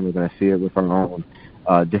system. We're going to see it with our own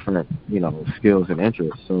different, skills and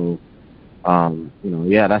interests. So,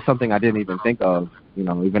 that's something I didn't even think of.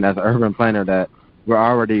 Even as an urban planner, that we're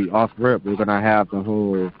already off rip. We're going to have them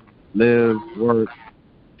who live, work,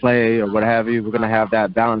 play, or what have you. We're going to have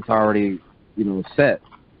that balance already, set.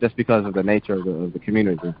 Just because of the nature of the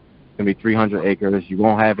community. It's going to be 300 acres. You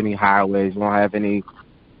won't have any highways. You won't have any,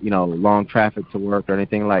 long traffic to work or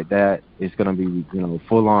anything like that. It's going to be,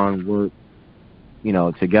 full-on work,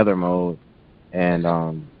 together mode, and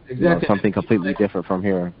something completely different from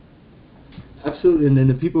here. Absolutely, and then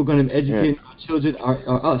the people who are going to educate our children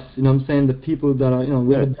are us. The people that are,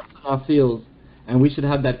 we're the best in our fields, and we should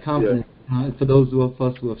have that confidence for those of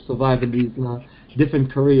us who have survived in these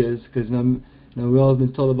different careers, because we've all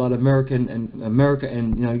been told about America, and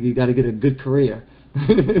you got to get a good career.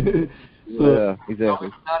 Yeah, exactly.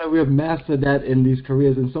 Now that we have mastered that in these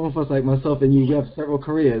careers, and some of us, like myself and you, we have several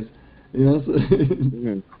careers. So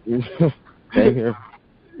Same here.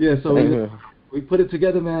 Yeah, so we put it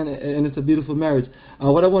together, man, and it's a beautiful marriage.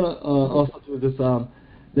 What I want to also do is this,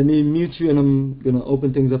 let me mute you, and I'm going to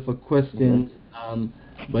open things up for questions.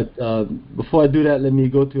 But before I do that, let me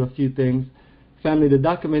go through a few things. Family, the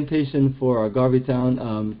documentation for Garvey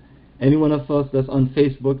Town, any one of us that's on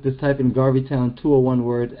Facebook, just type in Garvey Town 201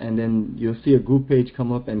 word, and then you'll see a group page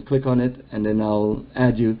come up, and click on it, and then I'll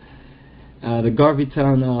add you. The Garvey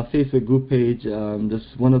Town Facebook group page,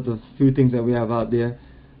 just one of the few things that we have out there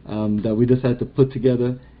that we just had to put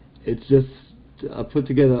together. It's just put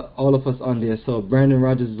together all of us on there. So Brandon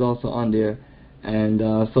Rogers is also on there, and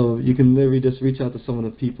so you can literally just reach out to some of the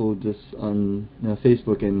people just on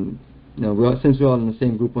Facebook, and since we're all in the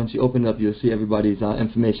same group, once you open it up, you'll see everybody's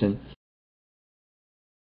information.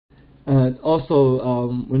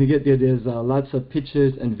 Also, when you get there, there's lots of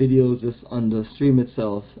pictures and videos just on the stream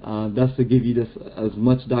itself. That's to give you just as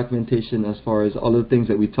much documentation as far as all the things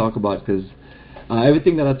that we talk about, because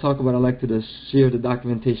everything that I talk about, I like to just share the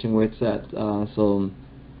documentation where it's at. So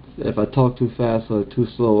if I talk too fast or too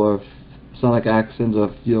slow, or if sound like accents, or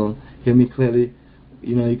if you don't hear me clearly,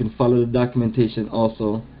 you can follow the documentation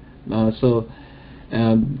also.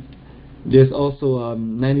 There's also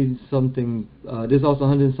 90-something, there's also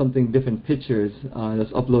 100-something different pictures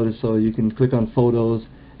that's uploaded, so you can click on photos,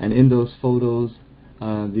 and in those photos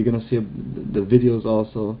you're going to see the videos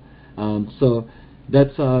also. So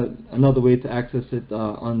that's another way to access it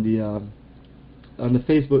on the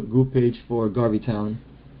Facebook group page for Garvey Town.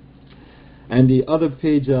 And the other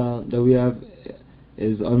page that we have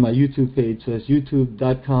is on my YouTube page, so it's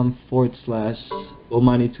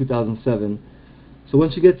youtube.com/Bomani 2007. So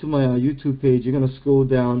once you get to my YouTube page, you're going to scroll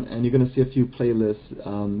down, and you're going to see a few playlists.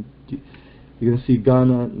 You're going to see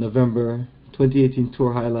Ghana November 2018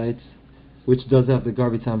 tour highlights, which does have the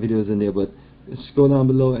Garvey Town videos in there, but scroll down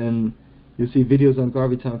below and you'll see videos on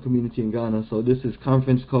Garvey Town Community in Ghana. So this is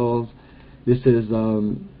conference calls. This is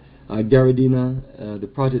Garadina, the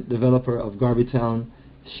project developer of Garvey Town,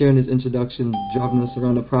 sharing his introduction, driving us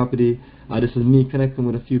around the property. This is me connecting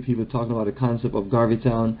with a few people talking about the concept of Garvey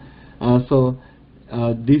Town.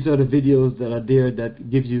 These are the videos that are there that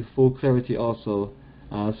gives you full clarity also.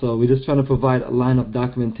 So we're just trying to provide a line of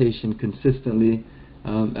documentation consistently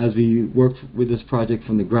as we worked with this project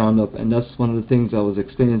from the ground up. And that's one of the things I was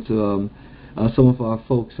explaining to some of our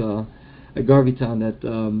folks at Garvey Town, that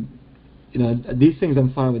these things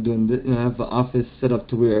I'm fine with doing. I have an office set up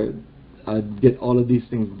to where I get all of these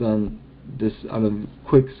things done this on a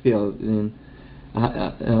quick scale, and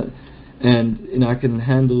I can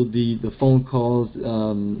handle the phone calls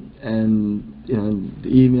and the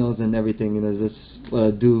emails and everything. That's what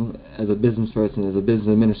I do as a business person, as a business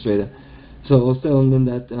administrator. So I was telling them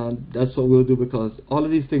that that's what we'll do, because all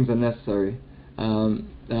of these things are necessary. I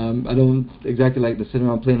don't exactly like to sit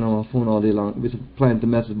around playing on my phone all day long, just playing the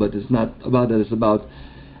message, but it's not about that. It's about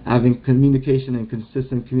having communication and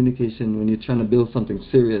consistent communication when you're trying to build something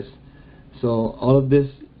serious. So all of this,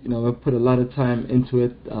 we put a lot of time into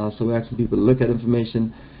it. So we're asking people to look at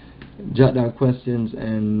information, jot down questions,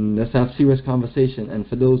 and let's have serious conversation. And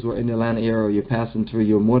for those who are in the Atlanta area or you're passing through,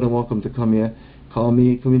 you're more than welcome to come here. Call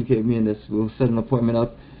me, communicate with me, and we'll set an appointment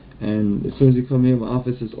up. And as soon as you come here, my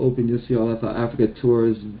office is open. You'll see all of our Africa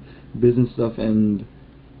tours, business stuff, and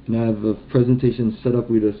I have a presentation set up.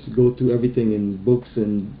 We just go through everything in books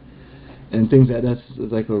and things like that.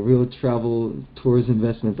 It's like a real travel tours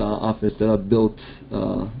investment office that I built,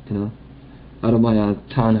 out of my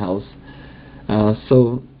townhouse.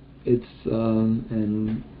 So it's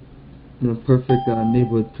perfect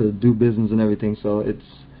neighborhood to do business and everything. So it's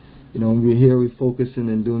when we're here, we're focusing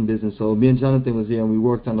and doing business. So me and Jonathan was here, and we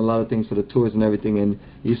worked on a lot of things for the tours and everything. And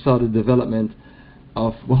you saw the development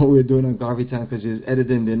of what we were doing on Garvey Town, because you're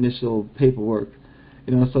editing the initial paperwork.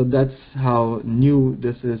 So that's how new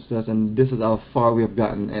this is to us, and this is how far we have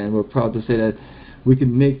gotten. And we're proud to say that we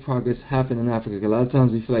can make progress happen in Africa. A lot of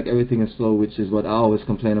times we feel like everything is slow, which is what I always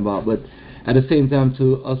complain about. But at the same time,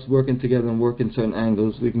 to us working together and working certain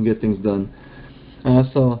angles, we can get things done.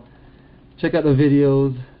 So check out the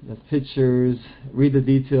videos, the pictures, read the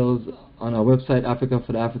details on our website,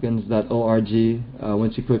 africafortheafricans.org,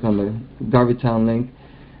 once you click on the Garvey Town link.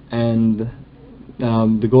 And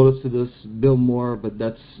the goal is to just build more, but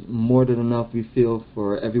that's more than enough, we feel,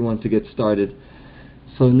 for everyone to get started.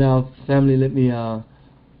 So now, family, let me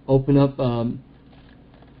open up.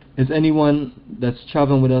 Is anyone that's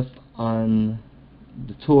traveling with us on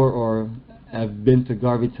the tour or have been to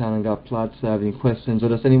Garvey Town and got plots, have any questions, or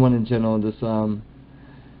does anyone in general, just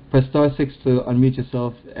press *6 to unmute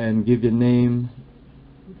yourself and give your name,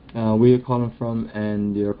 where you're calling from,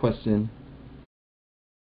 and your question.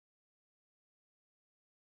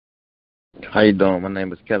 How you doing? My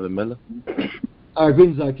name is Kevin Miller.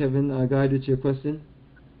 Greetings, Kevin. Go ahead with your question.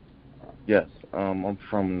 Yes, I'm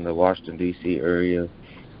from the Washington, D.C. area,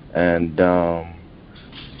 and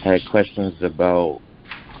had questions about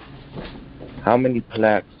how many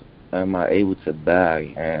plaques am I able to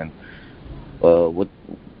buy, and what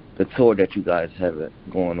the tour that you guys have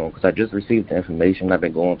going on, because I just received the information. I've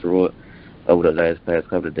been going through it over the past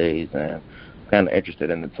couple of days, and I'm kind of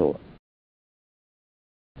interested in the tour.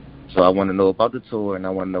 So I want to know about the tour, and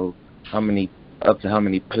I want to know up to how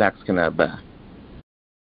many plaques can I buy.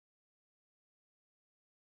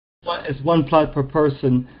 It's one plot per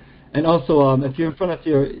person. And also, if you're in front of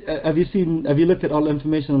your, have you looked at all the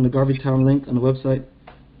information on the Garvey Town link on the website?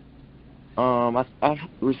 I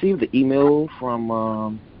received the email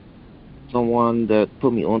from someone that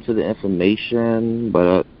put me onto the information,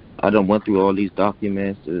 but I done went through all these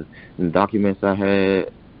documents. The documents I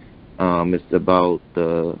had, it's about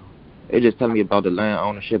it just telling me about the land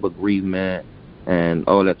ownership agreement and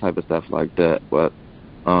all that type of stuff like that. But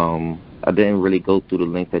I didn't really go through the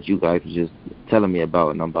link that you guys were just telling me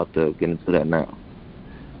about, and I'm about to get into that now.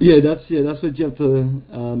 Yeah, that's what you have to.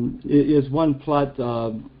 It's one plot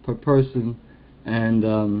per person. And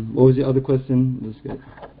what was your other question?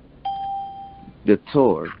 The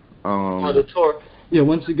tour. The tour. Yeah,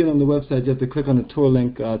 once you get on the website, you have to click on the tour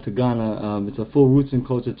link to Ghana. It's a full Roots and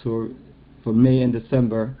Culture tour for May and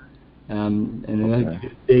December, and then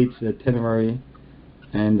dates, the itinerary,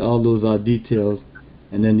 and all those details.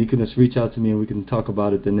 And then you can just reach out to me and we can talk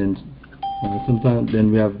about it. And then sometimes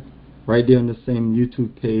we have right there on the same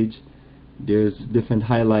YouTube page, there's different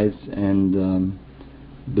highlights, and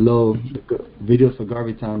below the videos for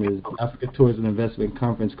Garvey Town is Africa Tours and Investment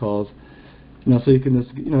Conference calls. So you can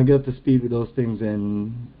just get up to speed with those things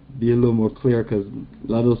and be a little more clear, because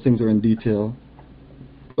a lot of those things are in detail.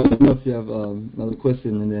 But I don't know if you have another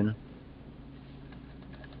question, and then.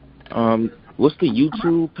 What's the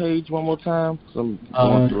YouTube page one more time? So I'm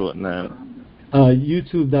going through it now.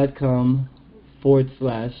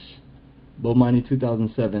 YouTube.com/Bomani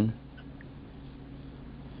 2007.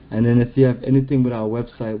 And then if you have anything with our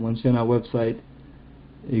website, once you're on our website,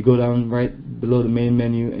 you go down right below the main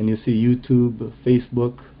menu and you see YouTube,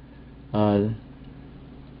 Facebook,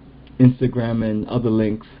 Instagram, and other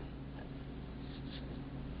links.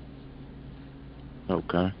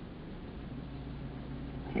 Okay.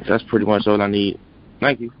 That's pretty much all I need.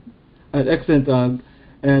 Thank you. Excellent.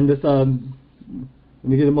 And this, when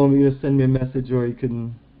you get a moment, you just send me a message, or you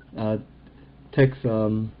can text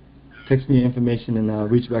me your information, and I'll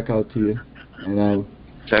reach back out to you. And I'll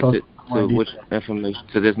text it to which information?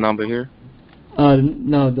 To this number here?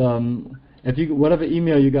 No. If you whatever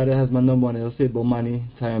email you got, it has my number on it. It'll say Bomani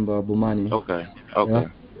Tayamba, Bomani. Okay.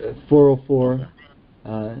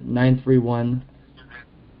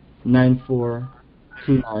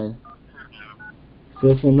 404-931-9429. So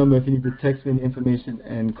that's my number if you need to text me the information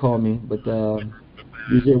and call me. But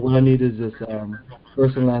usually what I need is just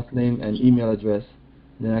first and last name and email address.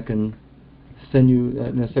 Then I can send you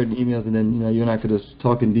certain emails, and then you and I could just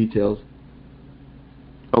talk in details.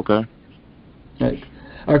 Okay.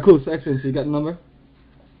 All right, cool. So excellent. So you got the number?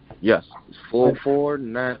 Yes. It's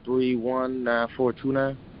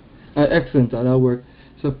 404-931-9429. Excellent. That'll work.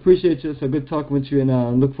 So appreciate you. So good talking with you,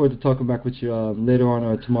 and look forward to talking back with you later on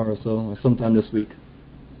or tomorrow, or sometime this week.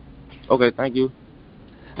 Okay. Thank you.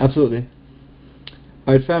 Absolutely.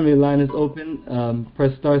 All right, family. Line is open.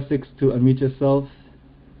 Press *6 to unmute yourself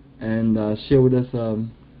and share with us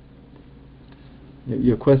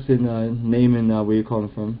your question, name, and where you're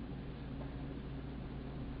calling from.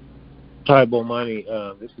 Hi, Bomani.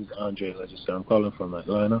 This is Andre Legister. I'm calling from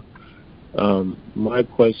Atlanta. My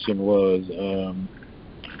question was,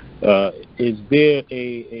 is there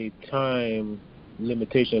a time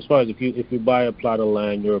limitation as far as if you buy a plot of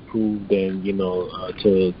land, you're approved, and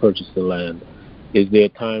to purchase the land? Is there a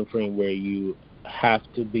time frame where you have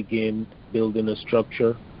to begin building a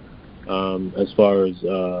structure? As far as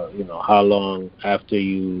how long after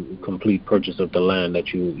you complete purchase of the land that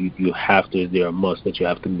you have to? Is there a must that you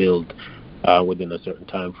have to build within a certain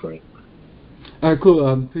time frame? All right, cool.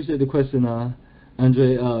 Appreciate the question,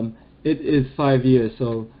 Andre. It is 5 years,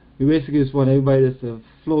 so we basically just want everybody just to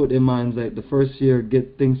float their minds like the first year,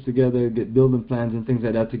 get things together, get building plans and things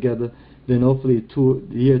like that together. Then hopefully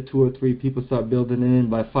year 2 or 3, people start building, and then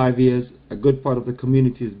by 5 years, a good part of the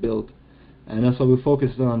community is built. And that's why we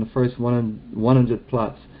focused on the first 100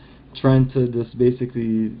 plots, trying to just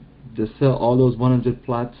basically just sell all those 100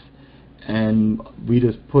 plots, and we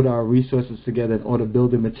just put our resources together and order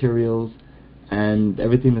building materials, and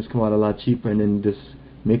everything has come out a lot cheaper, and then just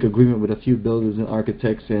make agreement with a few builders and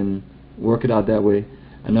architects and work it out that way.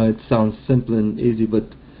 I know it sounds simple and easy, but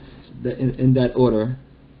in that order.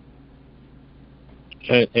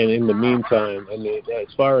 And in the meantime, I mean, as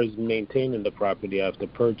far as maintaining the property after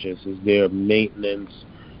purchase, is there a maintenance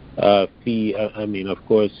fee? I mean, of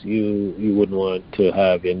course, you wouldn't want to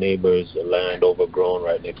have your neighbor's land overgrown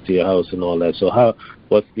right next to your house and all that. So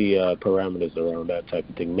what's the parameters around that type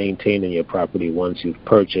of thing, maintaining your property once you've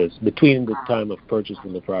purchased, between the time of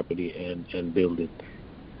purchasing the property and building?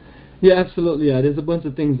 Yeah, absolutely. Yeah, there's a bunch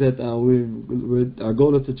of things that our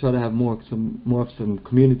goal is to try to have more of some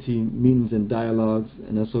community meetings and dialogues,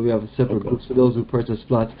 and that's why we have separate groups for those who purchase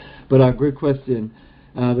plots. But great question.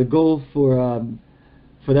 The goal for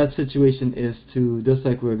that situation is to, just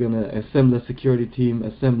like we're going to assemble a security team,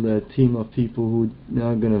 assemble a team of people who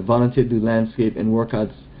are going to volunteer to do landscape and work out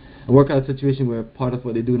a situation where part of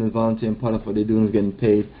what they're doing is volunteer and part of what they're doing is getting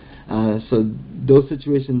paid. So those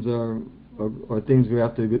situations are things we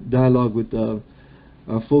have to dialogue with our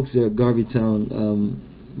folks there at Garvey Town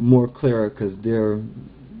more clearer, because they're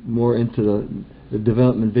more into the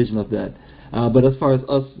development vision of that. But as far as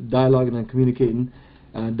us dialoguing and communicating,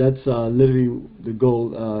 that's literally the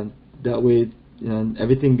goal. That way,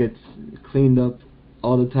 everything gets cleaned up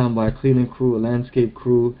all the time by a cleaning crew, a landscape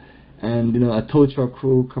crew, and a tow truck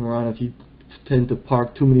crew come around if you tend to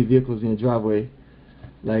park too many vehicles in your driveway,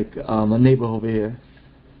 like my neighbor over here.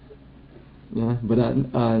 But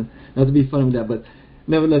not to be funny with that, but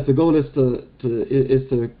nevertheless, the goal is to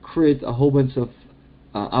create a whole bunch of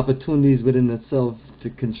opportunities within itself to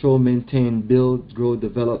control, maintain, build, grow,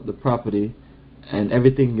 develop the property, and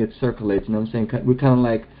everything gets circulated. You know what I'm saying? We're kind of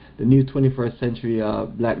like the new 21st century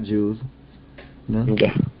black Jews.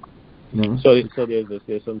 Okay. So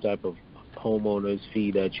there's some type of homeowner's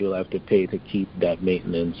fee that you'll have to pay to keep that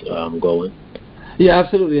maintenance going. Yeah,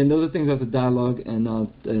 absolutely, and those are things we have to dialogue and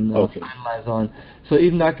finalize on. So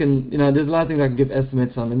even I can, there's a lot of things I can give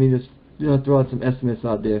estimates on. Let me just, throw out some estimates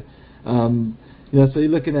out there. So you're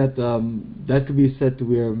looking at that could be set to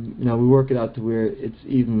where, we work it out to where it's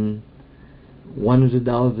even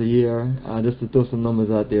 $100 a year, just to throw some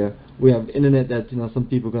numbers out there. We have internet that some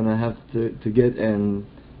people are gonna have to get, and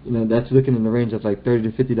that's looking in the range of like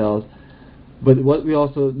 $30 to $50. But what we're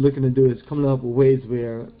also looking to do is coming up with ways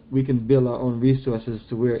where we can build our own resources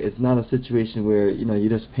to where it's not a situation where, you're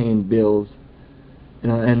just paying bills.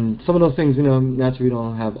 And some of those things, naturally we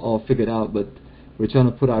don't have all figured out, but we're trying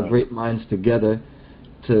to put our great minds together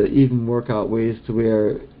to even work out ways to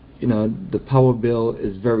where, the power bill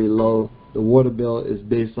is very low. The water bill is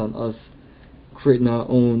based on us creating our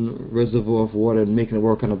own reservoir of water and making it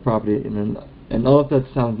work on the property. And all of that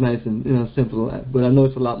sounds nice and simple, but I know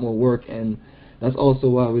it's a lot more work, and that's also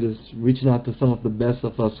why we're just reaching out to some of the best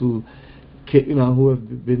of us who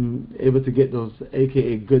have been able to get those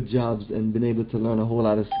AKA good jobs and been able to learn a whole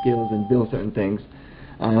lot of skills and build certain things.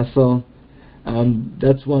 So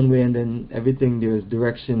that's one way, and then everything there's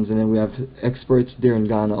directions, and then we have experts there in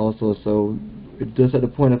Ghana also. So it's just at the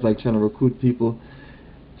point of like trying to recruit people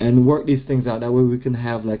and work these things out. That way we can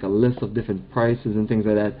have like a list of different prices and things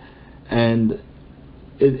like that. And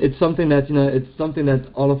it's something that it's something that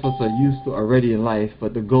all of us are used to already in life.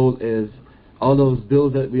 But the goal is all those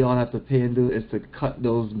bills that we all have to pay and do is to cut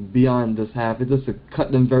those beyond this half. It's just to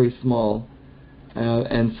cut them very small,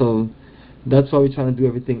 and so that's why we're trying to do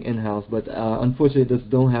everything in-house. But unfortunately, just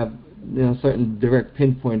don't have certain direct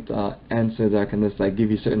pinpoint answers that I can just like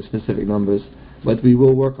give you certain specific numbers. But we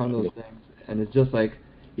will work on those things, and it's just like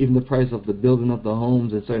even the price of the building of the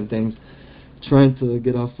homes and certain things. Trying to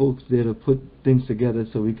get our folks there to put things together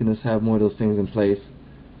so we can just have more of those things in place.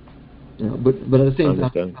 But at the same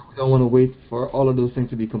time, we don't want to wait for all of those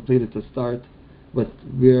things to be completed to start. But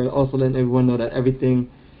we're also letting everyone know that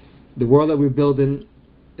the world that we're building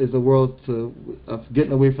is a world of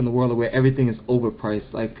getting away from the world where everything is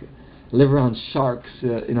overpriced. Like live around sharks,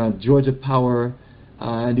 Georgia Power,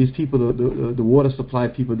 and these people, the water supply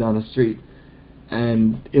people down the street,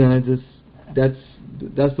 and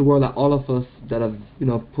that's the world that all of us that have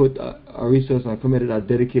put our resources and are committed are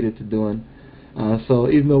dedicated to doing. So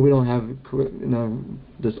even though we don't have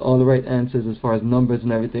just all the right answers as far as numbers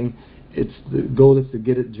and everything, the goal is to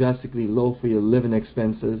get it drastically low for your living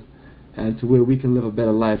expenses and to where we can live a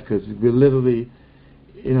better life, because we're literally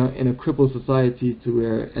in a crippled society to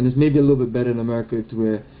where, and it's maybe a little bit better in America, to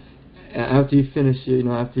where after you finish,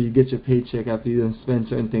 after you get your paycheck, after you spend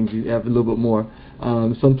certain things, you have a little bit more.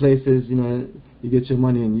 Some places, you get your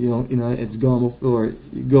money and you don't, it's gone before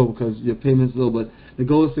you go because your payment's low. But the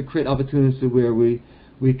goal is to create opportunities where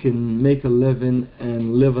we can make a living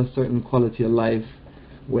and live a certain quality of life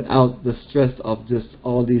without the stress of just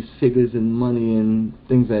all these figures and money and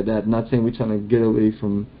things like that. Not saying we're trying to get away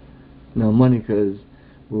from money, because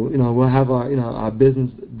we'll have our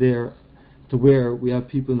business there to where we have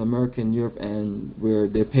people in America and Europe and where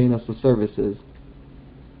they're paying us for services.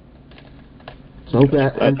 So I hope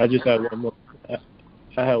that I just had one more.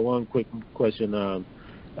 I had one quick question.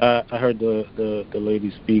 I heard the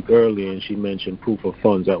lady speak earlier, and she mentioned proof of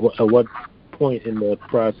funds. At what point in the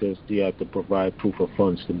process do you have to provide proof of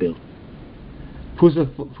funds to build? Proof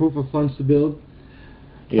of funds to build?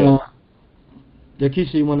 Yeah.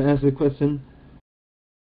 Yakisha, you want to answer the question?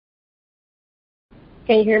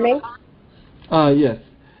 Can you hear me? Yes.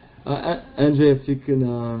 Andrea, if you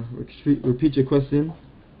can repeat your question.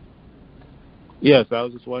 Yes, I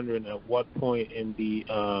was just wondering at what point in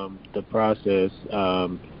the process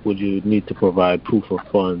would you need to provide proof of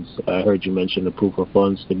funds? I heard you mention the proof of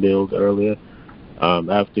funds to build earlier.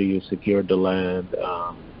 After you've secured the land,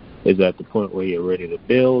 is that the point where you're ready to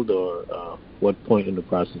build, or what point in the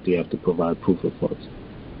process do you have to provide proof of funds?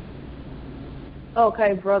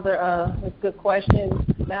 Okay, brother, that's a good question.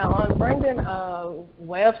 Now, on Brendan's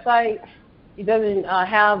website, he doesn't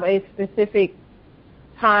have a specific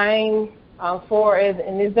time for it,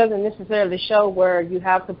 and it doesn't necessarily show where you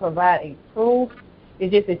have to provide a proof.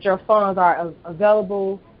 It's just that your funds are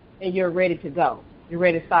available and you're ready to go. You're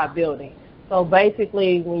ready to start building. So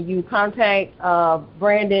basically, when you contact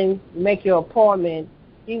Brandon, make your appointment,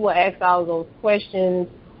 he will ask all those questions,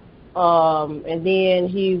 and then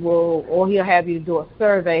he'll have you do a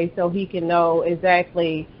survey so he can know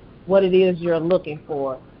exactly what it is you're looking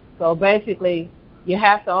for. So basically, you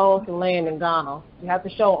have to own some land in Ghana. You have to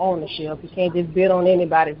show ownership. You can't just bid on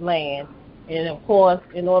anybody's land. And of course,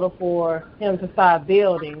 in order for him to start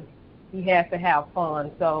building, he has to have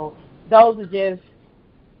funds. So those are just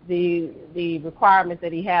the requirements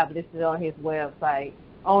that he has listed on his website: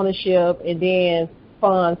 ownership and then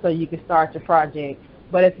funds so you can start your project.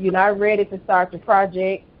 But if you're not ready to start your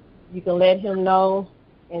project, you can let him know,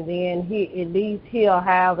 and then he'll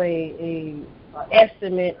have a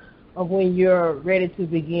estimate of when you're ready to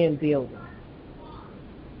begin building.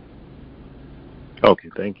 Okay,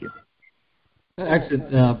 thank you.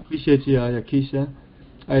 Excellent. Appreciate you, Yakisha.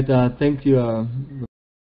 All right, thank you.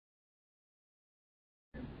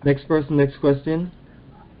 Next person, next question.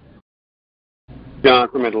 John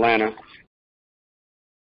from Atlanta.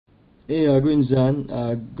 Hey, greetings, John.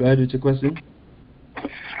 Go ahead with your question.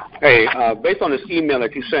 Hey, based on this email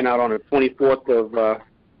that you sent out on the 24th of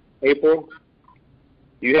April,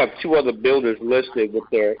 you have 2 other builders listed with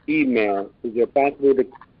their email. Is there possibility to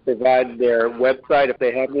provide their website if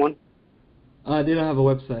they have one? They don't have a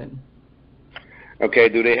website. Okay,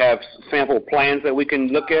 do they have sample plans that we can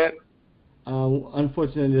look at?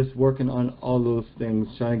 Unfortunately, just working on all those things,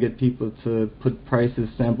 trying to get people to put prices,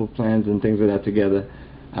 sample plans, and things like that together.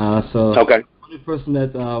 So okay. The only person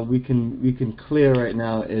that we can clear right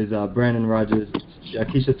now is Brandon Rogers.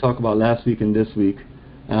 Keisha talked about last week and this week.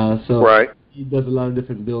 So right. He does a lot of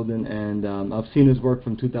different building, and I've seen his work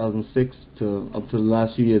from 2006 to up to the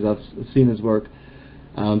last few years. I've seen his work.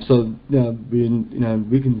 So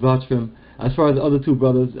we can vouch for him. As far as the other 2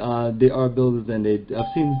 brothers, they are builders, and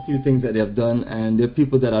I've seen a few things that they have done, and they're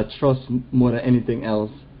people that I trust more than anything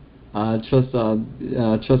else. Trust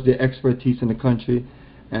their expertise in the country,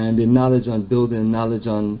 and their knowledge on building, knowledge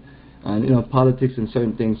on politics and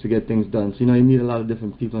certain things to get things done. So you need a lot of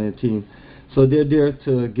different people on your team. So they're there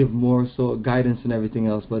to give more guidance and everything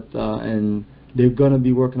else. But and they're gonna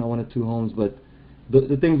be working on 1 or 2 homes. But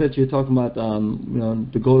the things that you're talking about,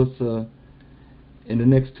 the goal is to, in the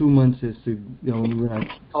next 2 months, is to, when I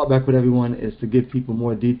talk back with everyone, is to give people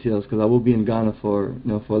more details, because I will be in Ghana for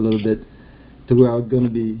a little bit, to where I'm going to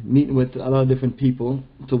be meeting with a lot of different people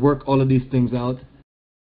to work all of these things out.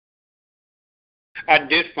 I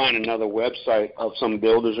did find another website of some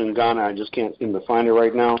builders in Ghana. I just can't seem to find it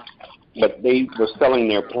right now. But they were selling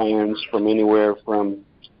their plans from anywhere from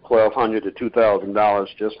 $1,200 to $2,000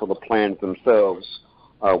 just for the plans themselves.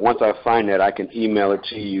 Once I find that, I can email it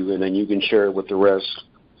to you, and then you can share it with the rest.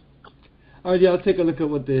 All right, yeah, I'll take a look at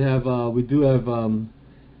what they have. We do have,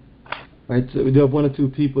 right, so we do have 1 or 2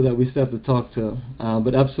 people that we still have to talk to.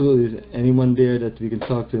 But absolutely, anyone there that we can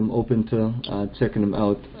talk to, I'm open to checking them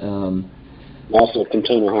out. Also,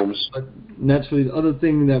 container homes. But naturally, the other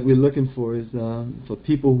thing that we're looking for is for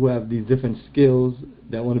people who have these different skills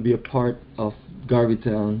that want to be a part of Garvey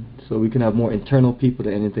Town, so we can have more internal people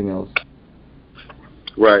than anything else.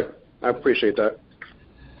 Right. I appreciate that.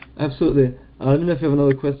 Absolutely. Let me know if you have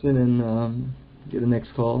another question and get the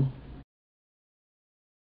next call.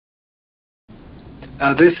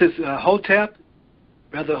 This is Hotep,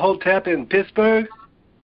 Brother Hotep in Pittsburgh.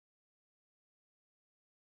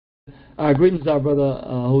 Greetings, our brother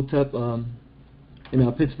Hotep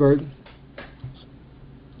in Pittsburgh.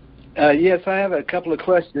 Yes, I have a couple of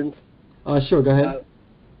questions. Sure, go ahead.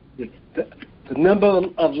 The number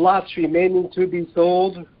of lots remaining to be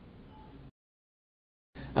sold?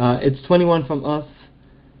 It's 21 from us,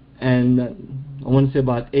 and I want to say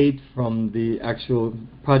about 8 from the actual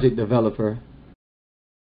project developer.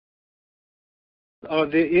 Are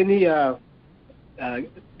there any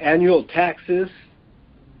annual taxes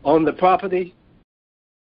on the property?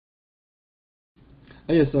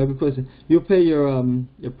 Yes, good question. You'll pay your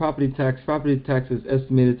property tax. Property tax is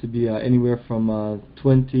estimated to be anywhere from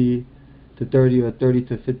 $20 to $30 or $30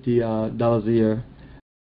 to $50 a year.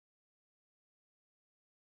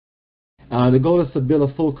 The goal is to build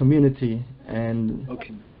a full community, and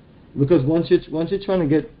okay. Because once you're trying to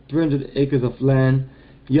get 300 acres of land,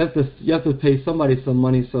 you have to pay somebody some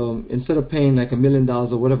money. So instead of paying like $1 million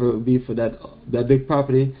or whatever it would be for that big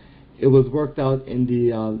property, it was worked out in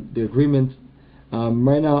the agreement.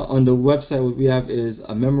 Right now on the website, what we have is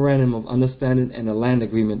a memorandum of understanding and a land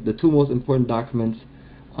agreement, the 2 most important documents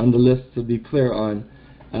on the list to be clear on,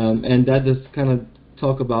 and that just kind of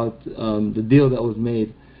talk about the deal that was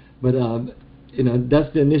made. But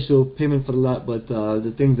that's the initial payment for the lot. But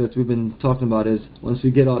the things that we've been talking about is once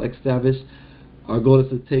we get all established, our goal is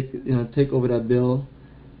to take over that bill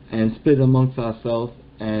and split it amongst ourselves,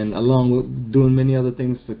 and along with doing many other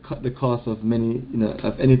things to cut the cost of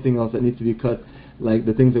of anything else that needs to be cut, like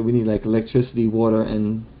the things that we need, like electricity, water,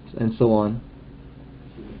 and so on.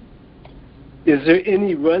 Is there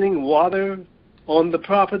any running water on the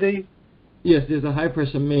property? Yes, there's a high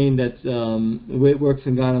pressure main that the way it works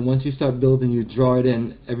in Ghana. Once you start building, you draw it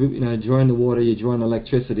in. Drawing the water, you're drawing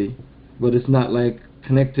electricity, but it's not like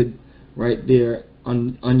connected right there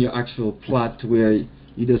on your actual plot to where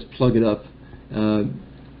you just plug it up.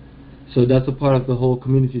 So that's a part of the whole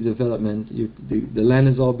community development. The land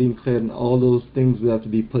is all being cleared, and all those things will have to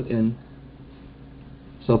be put in.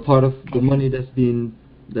 So part of the money that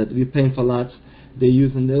we're paying for lots, they're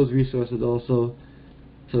using those resources also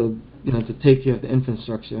to take care of the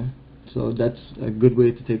infrastructure. So that's a good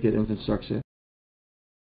way to take care of infrastructure.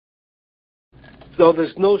 So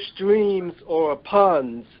there's no streams or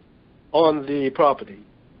ponds on the property?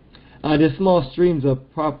 There's small streams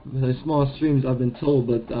small streams I've been told,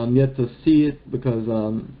 but I'm yet to see it because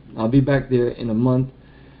I'll be back there in a month,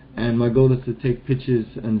 and my goal is to take pictures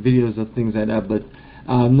and videos of things like that. But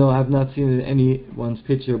no, I've not seen anyone's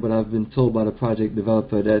picture, but I've been told by the project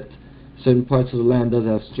developer that certain parts of the land does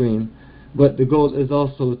have stream. But the goal is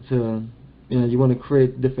also to, you want to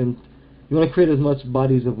create as much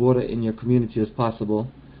bodies of water in your community as possible.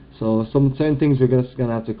 So some certain things we're just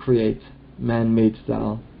gonna have to create man-made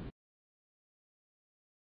style.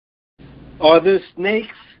 Are there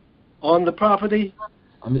snakes on the property?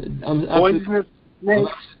 Poisonous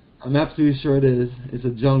snakes? I'm absolutely sure it is. It's a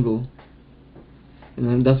jungle.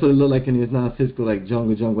 And that's what it looked like, and it's not a physical like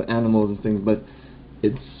jungle animals and things, but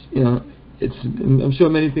it's I'm sure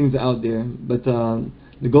many things are out there. But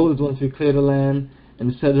the goal is once we clear the land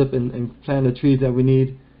and set it up and plant the trees that we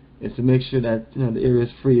need, is to make sure that the area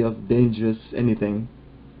is free of dangerous anything.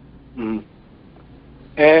 Mm.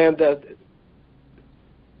 And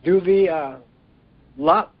do the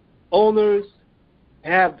lot owners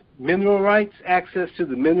have mineral rights, access to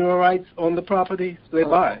the mineral rights on the property so they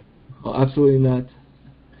buy? Oh, absolutely not.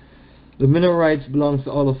 The mineral rights belongs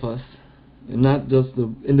to all of us, and not just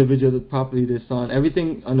the individual the property that's on.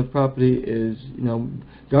 Everything on the property is,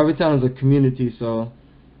 Garvey Town is a community, so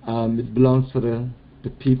it belongs to the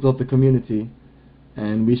people of the community,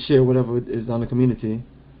 and we share whatever is on the community.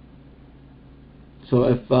 So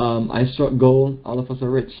if I struck gold, all of us are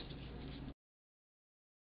rich.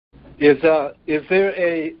 Is there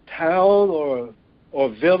a town or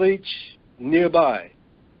village nearby?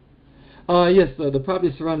 Yes, the property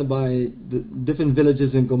is surrounded by the different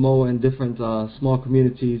villages in Gomoa and different small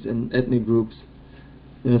communities and ethnic groups.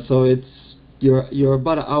 So you're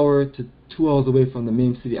about an hour to 2 hours away from the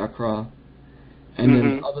main city, Accra, and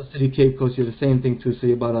then the other city, Cape Coast. You're the same thing too. So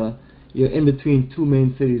you're in between two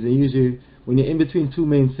main cities, and usually when you're in between two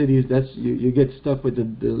main cities, that's you get stuck with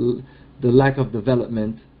the lack of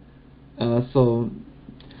development.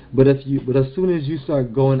 But as soon as you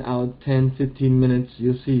start going out 10-15 minutes,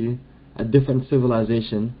 you'll see a different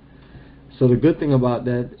civilization. So the good thing about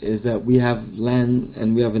that is that we have land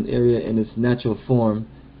and we have an area in its natural form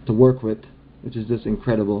to work with, which is just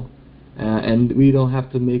incredible. And we don't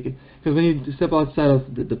have to make it, because when you step outside of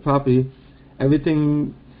the property,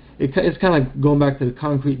 everything, it's kind of like going back to the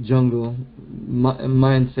concrete jungle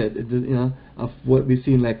mindset, of what we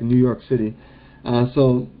see in like New York City.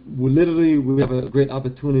 So we have a great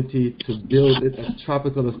opportunity to build it as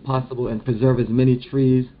tropical as possible and preserve as many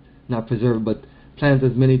trees, not preserve, but plant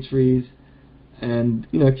as many trees, and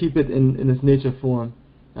keep it in its nature form.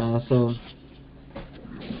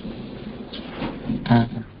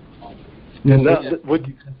 Would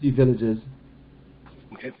you can see villages.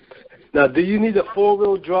 Okay. Now, do you need a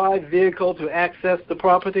 4-wheel drive vehicle to access the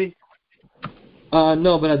property?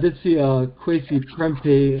 No, but I did see Kwesi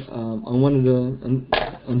Prempe on one of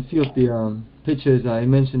on a few of the pictures. I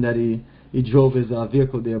mentioned that he drove his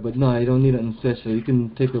vehicle there, but no, you don't need it special. You can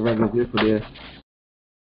take a regular vehicle there.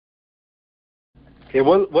 Okay,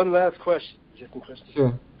 one last question.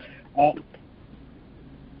 Sure.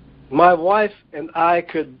 My wife and I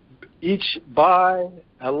could each buy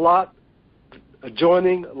a lot,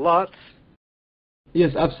 adjoining lots.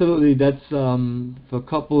 Yes, absolutely. That's for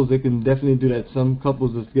couples. They can definitely do that. Some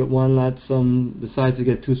couples just get one lot. Some decide to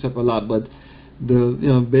get 2 separate lots. But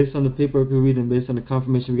based on the paperwork we read and based on the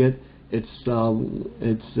confirmation we get, it's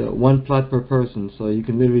 1 plot per person. So you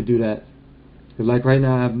can literally do that. Because like right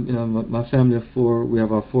now, I have my family of 4. We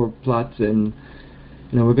have our 4 plots, and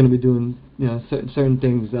we're going to be doing certain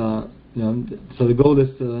things. So the goal is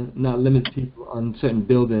to not limit people on certain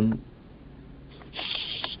building.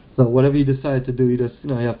 So whatever you decide to do, you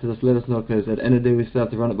have to just let us know, because at the end of the day we still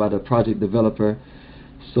have to run it by the project developer,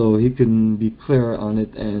 so he can be clear on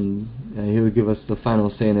it, and he will give us the final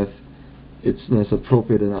saying if it's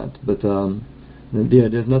appropriate or not. But yeah,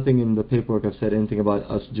 there's nothing in the paperwork I've said anything about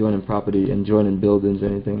us joining property and joining buildings or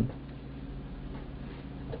anything,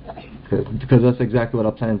 because that's exactly what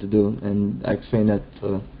I plan to do, and I explained that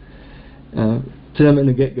to them in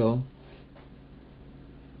the get-go.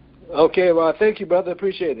 Okay, well, thank you, brother.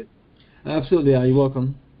 Appreciate it. Absolutely. You're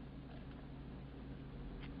welcome.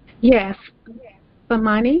 Yes.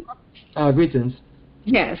 Bomani? Greetings.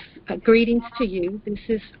 Yes. Greetings to you. This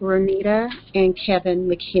is Renita and Kevin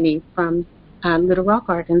McKinney from Little Rock,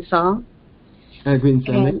 Arkansas. Greetings,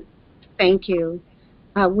 Sandy. Thank you.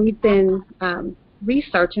 We've been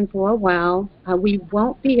researching for a while. We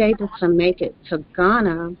won't be able to make it to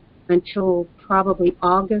Ghana until probably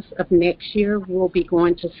August of next year. We'll be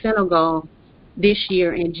going to Senegal this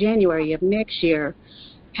year in January of next year.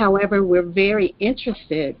 However, we're very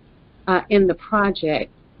interested in the project.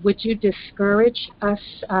 would you discourage us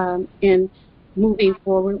in moving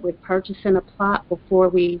forward with purchasing a plot before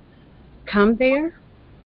we come there?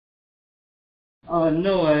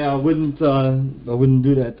 No, I wouldn't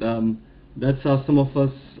do that. That's how some of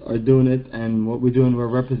us are doing it, and what we're doing, we're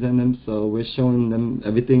representing them, so we're showing them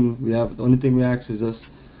everything we have. The only thing we ask is just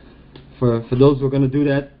for those who are going to do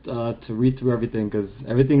that to read through everything, because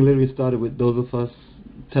everything literally started with those of us,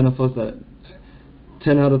 10 out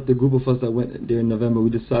of the group of us that went there in November. We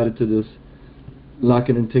decided to just lock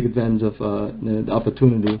in and take advantage of the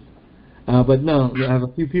opportunity. But no, I have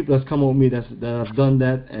a few people that's come with me that have done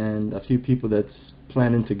that, and a few people that's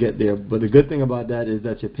planning to get there. But the good thing about that is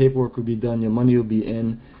that your paperwork will be done, your money will be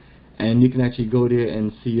in, and you can actually go there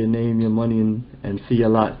and see your name, your money, and see a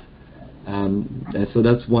lot. And so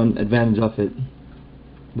that's one advantage of it.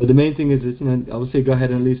 But the main thing is, I would say go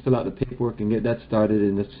ahead and at least fill out the paperwork and get that started,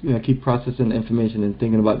 and just, keep processing the information and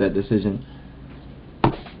thinking about that decision.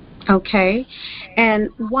 Okay. And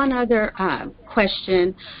one other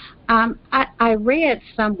question. I read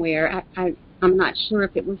somewhere, I'm not sure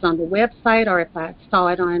if it was on the website or if I saw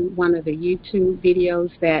it on one of the YouTube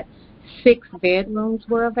videos, that 6 bedrooms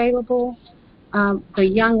were available. The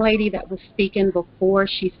young lady that was speaking before,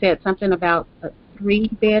 she said something about a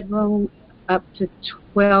 3-bedroom up to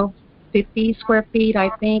 1,250 square feet, I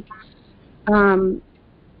think.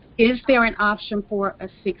 Is there an option for a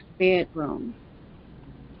 6-bedroom?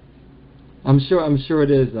 I'm sure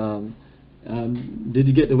it is. Did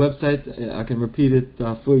you get the website? I can repeat it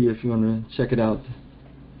for you if you want to check it out.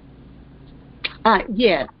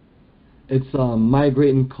 Yeah. It's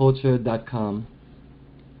migratingculture.com.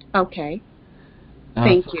 Okay.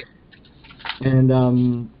 Thank you. And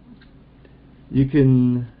you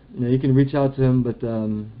can reach out to him, but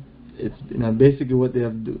it's basically what they're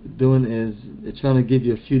doing is they're trying to give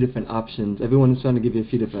you a few different options. Everyone is trying to give you a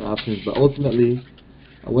few different options, but ultimately,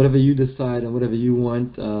 whatever you decide and whatever you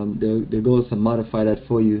want, their goal is to modify that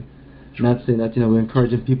for you. Not saying that we're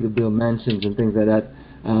encouraging people to build mansions and things like that,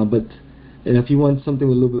 but if you want something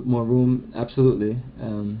with a little bit more room, absolutely,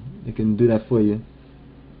 they can do that for you.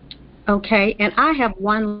 Okay, and I have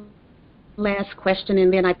one last question,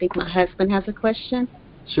 and then I think my husband has a question.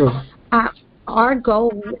 Sure. Our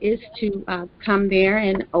goal is to come there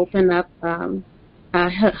and open up a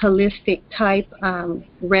holistic type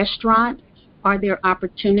restaurant. Are there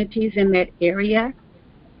opportunities in that area?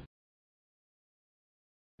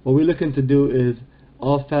 What we're looking to do is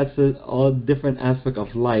all facets, all different aspects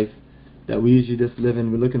of life that we usually just live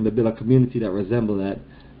in. We're looking to build a community that resembles that.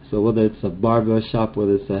 So whether it's a barber shop,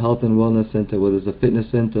 whether it's a health and wellness center, whether it's a fitness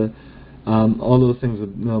center, all those things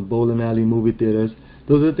with bowling alley, movie theaters,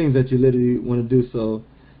 those are the things that you literally want to do. So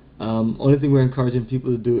only thing we're encouraging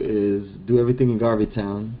people to do is do everything in Garvey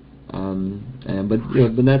Town. But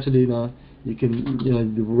naturally, you can,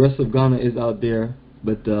 the rest of Ghana is out there,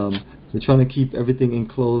 but we're trying to keep everything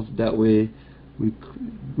enclosed. That way, we,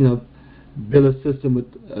 build a system with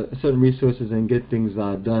certain resources and get things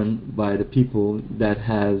done by the people that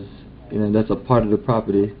has, that's a part of the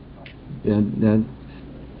property.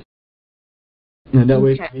 That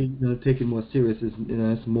way, take it more serious.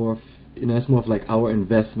 It's more, it's more of like our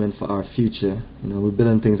investment for our future. We're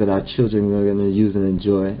building things that our children are going to use and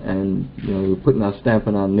enjoy, and we're putting our stamp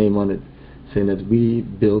and our name on it, saying that we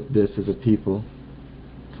built this as a people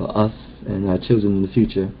for us and our children in the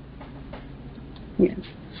future. Yes.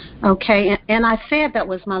 Okay, and I said that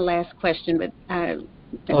was my last question, but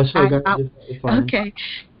oh, sure. Okay.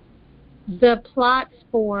 The plots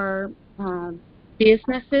for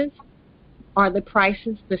businesses, are the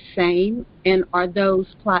prices the same, and are those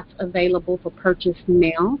plots available for purchase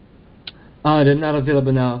now? They're not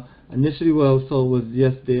available now. Initially, what I saw was,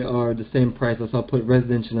 yes, they are the same price. I saw put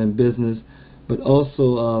residential and business, but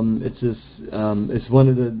also it's one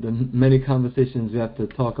of the many conversations we have to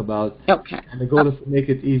talk about. Okay. And the goal is to make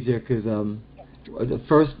it easier, because the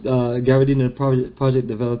first Garvey, the project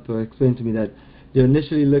developer, explained to me that they're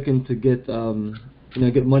initially looking to get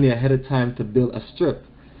get money ahead of time to build a strip,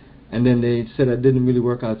 and then they said that didn't really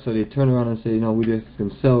work out, so they turned around and said, we just can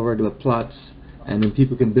sell regular plots, and then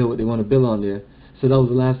people can build what they want to build on there. So that was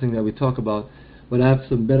the last thing that we talked about. But I have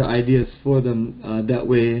some better ideas for them. That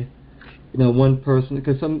way, one person,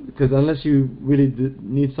 because unless you really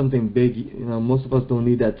need something big, most of us don't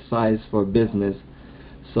need that size for a business.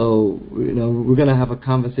 So we're gonna have a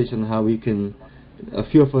conversation on how we can, a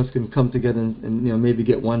few of us can come together and maybe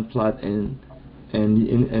get one plot and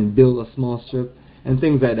build a small strip and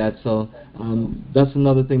things like that. So that's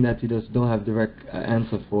another thing that you just don't have direct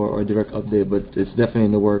answer for or direct update, but it's definitely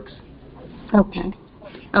in the works. Okay.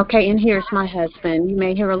 Okay, and here's my husband. You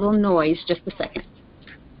may hear a little noise. Just a second.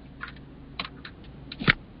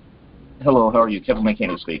 Hello, how are you? Kevin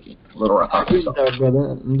McKinney speaking. Little Rock, Arkansas.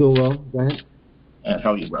 Brother. I'm doing well. Go ahead. And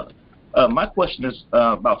how are you, brother? My question is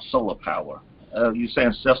about solar power. You're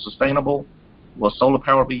saying self-sustainable. Will solar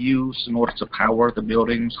power be used in order to power the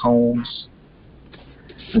buildings, homes,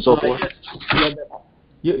 and so forth?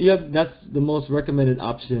 Yes, that's the most recommended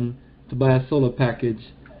option, to buy a solar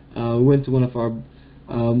package. We went to one of our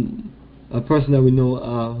a person that we know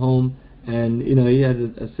home, and he had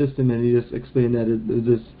a system, and he just explained that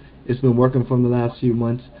it's been working for him the last few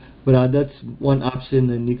months. But that's one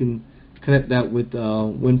option, and you can connect that with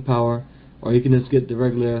wind power, or you can just get the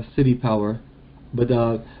regular city power. But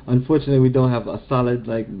unfortunately, we don't have a solid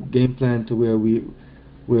game plan to where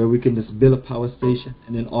we can just build a power station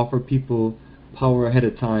and then offer people power ahead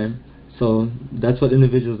of time. So that's what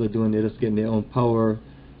individuals are doing. They're just getting their own power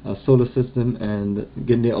solar system and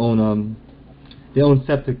getting their own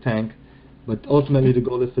septic tank. But ultimately, the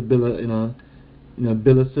goal is to build a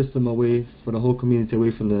system away for the whole community,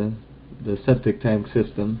 away from the septic tank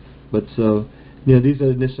system. But so these are the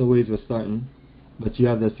initial ways we're starting. But you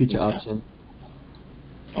have the future option.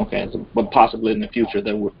 Okay, so, but possibly in the future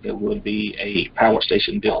there would be a power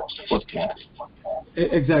station built for the community.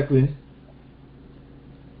 Exactly.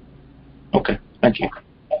 Okay, thank you.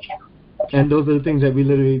 And those are the things that we're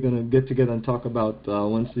literally going to get together and talk about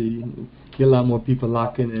once we get a lot more people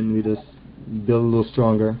locked in and we just build a little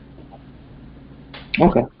stronger.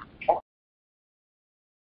 Okay. All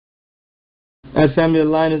right, family, the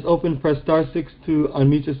line is open. Press *6 to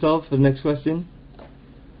unmute yourself for the next question.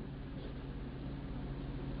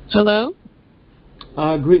 Hello?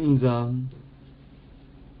 Greetings.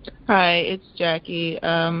 Hi, it's Jackie.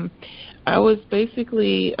 I was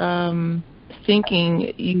basically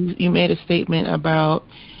thinking you made a statement about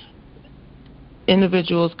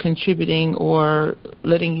individuals contributing or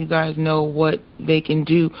letting you guys know what they can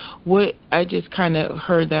do. I just kind of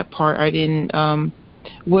heard that part. I didn't.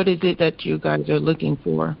 What is it that you guys are looking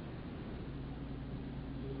for?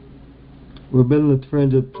 We're building a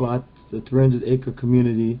 300 plot, the 300-acre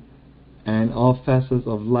community, and all facets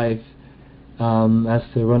of life as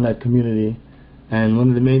to run that community. And one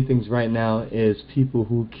of the main things right now is people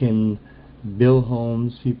who can build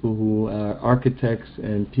homes, people who are architects,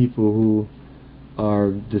 and people who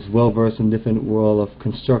are just well-versed in different world of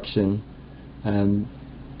construction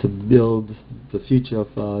to build the future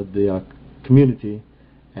of the community.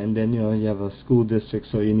 And then you have a school district,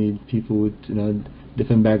 so you need people with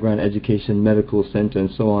different background, education, medical center, and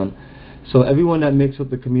so on. So everyone that makes up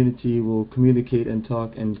the community will communicate and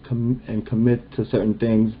talk and commit to certain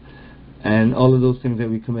things, and all of those things that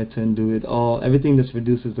we commit to and do it all. Everything that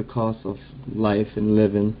reduces the cost of life and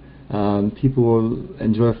living. People will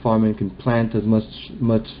enjoy farming, can plant as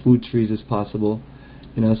much food trees as possible.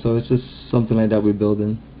 So it's just something like that we're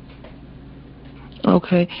building.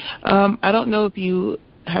 Okay. I don't know if you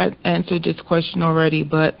had answered this question already,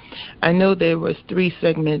 but I know there was 3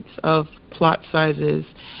 segments of plot sizes,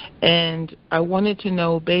 and I wanted to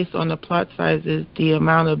know, based on the plot sizes, the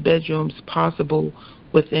amount of bedrooms possible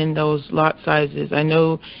within those lot sizes. I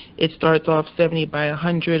know it starts off 70 by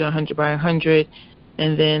 100, 100 by 100,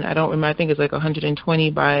 and then I don't remember, I think it's like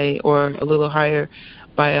 120 by, or a little higher,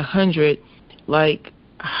 by 100. Like,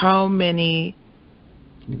 how many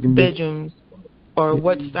bedrooms or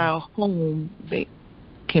what style home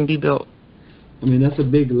can be built? I mean, that's a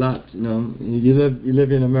big lot. You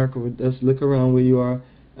live in America with us. Look around where you are.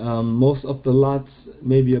 Most of the lots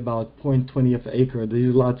maybe about 0.20 of an acre.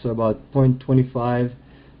 These lots are about 0.25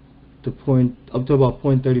 to up to about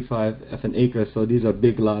 0.35 of an acre. So these are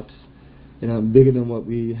big lots, bigger than what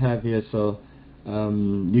we have here. So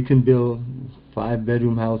you can build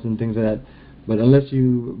 5-bedroom house and things like that. But unless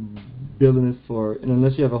you building it for,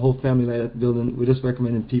 unless you have a whole family like that building, we're just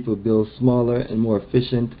recommending people build smaller and more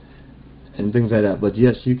efficient and things like that. But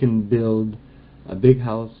yes, you can build a big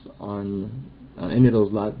house on any of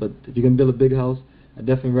those lots. But if you can build a big house, I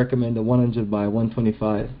definitely recommend the 100 by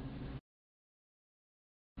 125.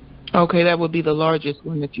 Okay, that would be the largest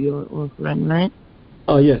one that you're offering, right?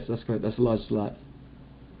 Oh yes, that's correct. That's the largest lot.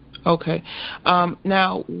 Okay.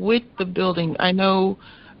 Now, with the building, I know,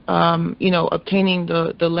 obtaining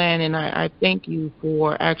the land, and I thank you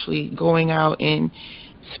for actually going out and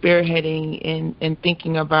spearheading and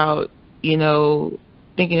thinking about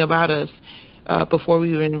us before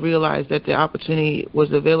we even realized that the opportunity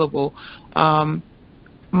was available. My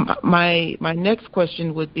next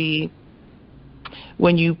question would be,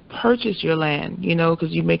 when you purchase your land,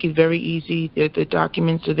 because you make it very easy, the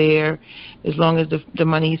documents are there, as long as the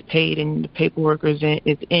money is paid and the paperwork is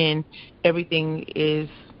in, everything is,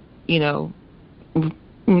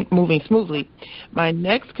 moving smoothly. My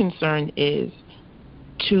next concern is,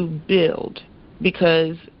 to build?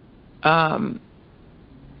 Because I've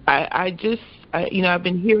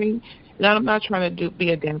been hearing, and I'm not trying to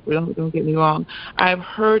be a damper, don't get me wrong. I've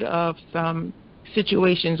heard of some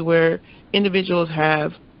situations where individuals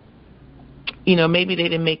have, maybe they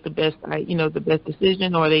didn't make the best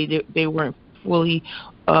decision, or they weren't fully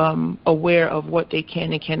aware of what they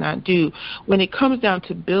can and cannot do. When it comes down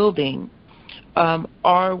to building,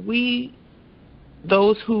 are we,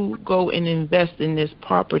 those who go and invest in this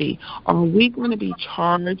property, are we going to be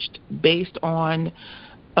charged based on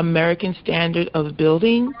American standard of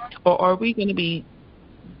building, or are we going to be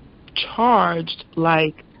charged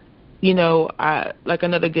like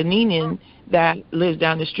another Ghanaian that lives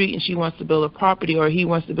down the street and she wants to build a property, or he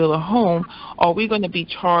wants to build a home? Are we going to be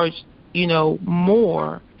charged,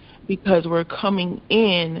 more because we're coming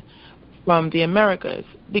in from the Americas?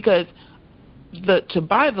 Because to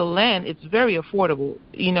buy the land, it's very affordable.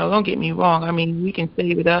 Don't get me wrong. I mean, we can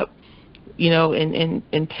save it up,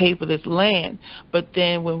 and pay for this land. But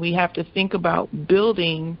then when we have to think about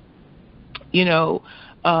building, and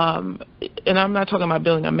I'm not talking about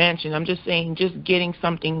building a mansion. I'm just saying just getting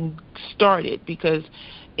something started, because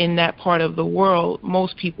in that part of the world,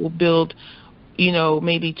 most people build,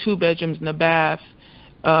 maybe 2 bedrooms and a bath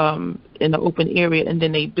in the open area, and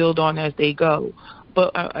then they build on as they go.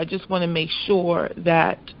 But I just want to make sure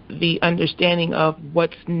that the understanding of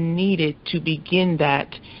what's needed to begin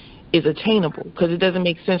that is attainable, because it doesn't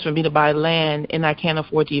make sense for me to buy land and I can't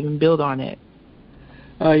afford to even build on it.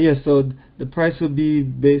 Yes, so the price will be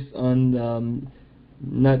based on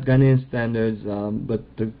not Ghanaian standards, but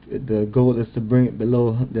the goal is to bring it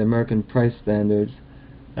below the American price standards.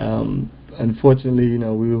 Unfortunately,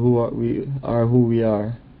 we are who we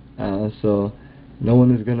are, so no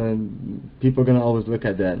one is people are gonna always look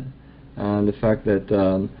at that. The fact that,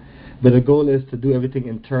 but the goal is to do everything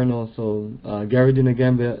internal. So Garvey Town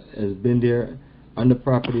Community has been there on the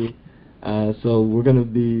property. So he's gonna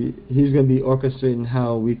be orchestrating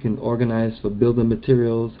how we can organize for building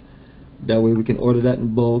materials. That way we can order that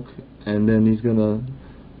in bulk, and then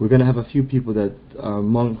we're gonna have a few people that are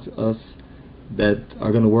amongst us that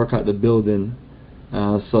are gonna work out the building.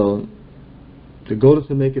 So the goal is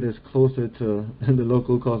to make it as closer to the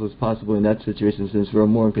local cost as possible in that situation, since we're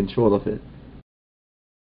more in control of it.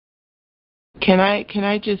 Can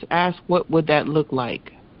I just ask, what would that look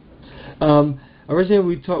like? Originally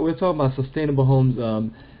we're talking about sustainable homes,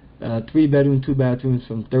 3-bedroom, 2 bathrooms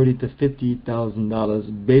from $30,000 to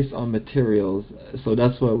 $50,000 based on materials. So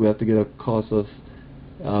that's what we have to get a cost of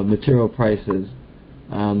material prices.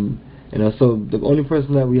 So the only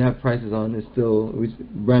person that we have prices on is still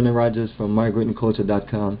Brandon Rogers from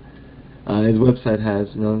migrantandculture.com. His website has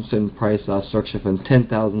certain price structure from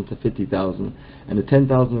 $10,000 to $50,000, and the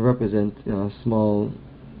 $10,000 represent a small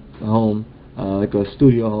home, like a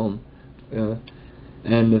studio home,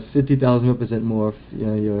 and the $50,000 represent more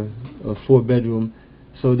your 4-bedroom.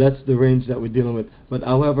 So that's the range that we're dealing with. But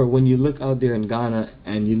however, when you look out there in Ghana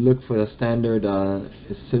and you look for a standard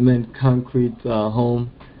cement concrete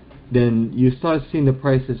home, then you start seeing the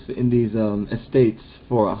prices in these estates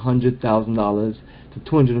for $100,000 to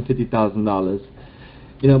 $250,000.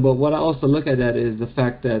 But what I also look at that is the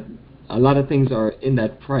fact that a lot of things are in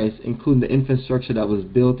that price, including the infrastructure that was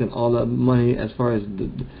built and all the money as far as the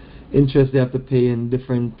interest they have to pay and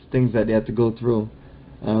different things that they have to go through.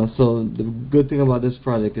 So the good thing about this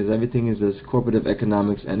project is everything is this cooperative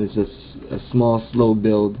economics, and it's just a small, slow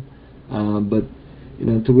build, but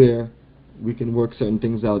to where we can work certain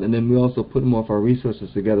things out, and then we also put more of our resources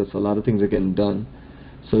together, so a lot of things are getting done.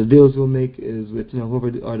 So the deals we'll make is with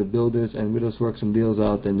whoever are the builders, and we'll just work some deals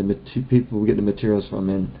out, and the people we get the materials from,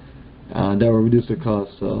 and that will reduce the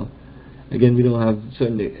cost. So again, we don't have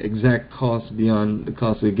certain exact costs beyond the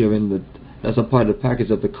cost we're given, but that's a part of the package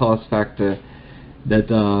of the cost factor that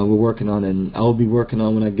we're working on, and I'll be working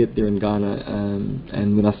on when I get there in Ghana,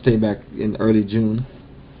 and when I stay back in early June.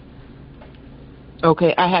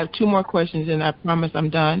 Okay, I have 2 more questions, and I promise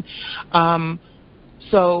I'm done.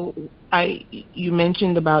 So you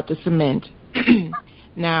mentioned about the cement.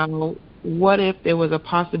 Now, what if there was a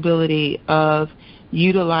possibility of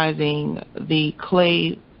utilizing the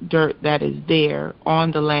clay dirt that is there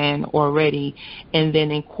on the land already, and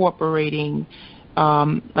then incorporating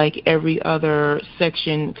like every other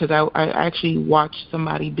section? Because I actually watched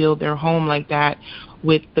somebody build their home like that,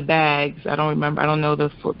 with the bags. I don't know the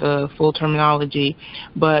full terminology,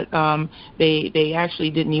 but they actually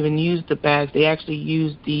didn't even use the bags. They actually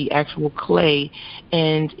used the actual clay,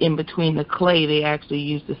 and in between the clay, they actually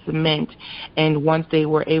used the cement. And once they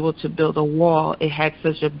were able to build a wall, it had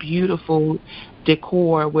such a beautiful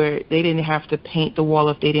decor where they didn't have to paint the wall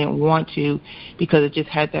if they didn't want to, because it just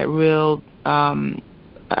had that real,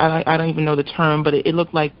 I don't even know the term, but it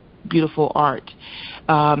looked like beautiful art.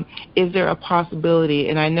 Is there a possibility,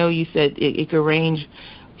 and I know you said it could range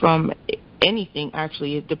from anything,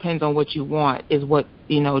 actually, it depends on what you want, is what,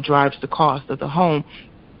 drives the cost of the home.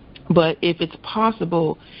 But if it's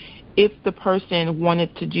possible, if the person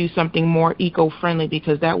wanted to do something more eco-friendly,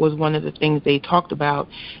 because that was one of the things they talked about,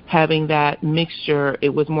 having that mixture, it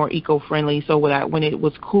was more eco-friendly, so that when it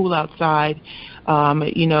was cool outside, or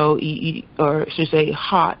I should say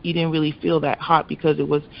hot, you didn't really feel that hot because it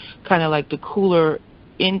was kind of like the cooler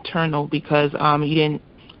internal, because you didn't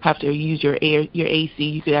have to use your AC.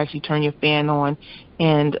 You could actually turn your fan on,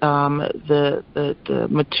 and the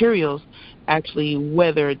materials actually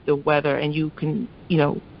weathered the weather, and you can,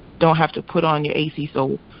 don't have to put on your AC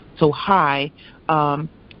so high.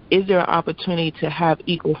 Is there an opportunity to have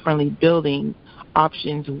eco-friendly building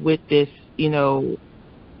options with this,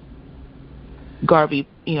 Garvey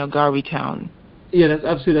Town? Yeah,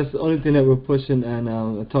 that's the only thing that we're pushing. And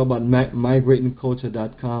I talk about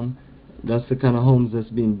migratingculture.com. That's the kind of homes that's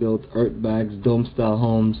being built, earth bags, dome-style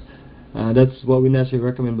homes. That's what we naturally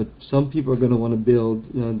recommend. But some people are going to want to build,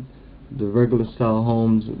 the regular style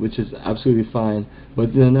homes, which is absolutely fine.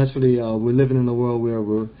 But naturally, we're living in a world where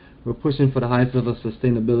we're pushing for the highest level of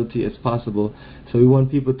sustainability as possible. So we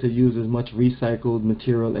want people to use as much recycled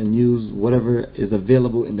material and use whatever is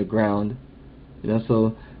available in the ground.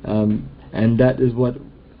 And that is what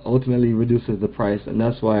ultimately reduces the price. And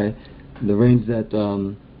that's why the range that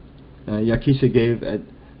Yakisha gave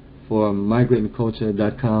for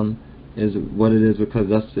migratingculture.com is what it is, because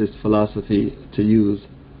that's his philosophy to use.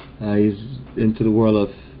 He's into the world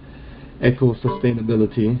of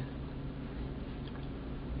eco-sustainability.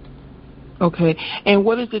 Okay, and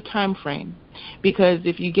what is the time frame? Because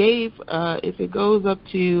if you gave, if it goes up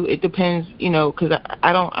to, it depends, because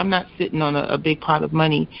I'm not sitting on a big pot of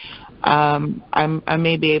money. I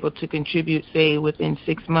may be able to contribute, say, within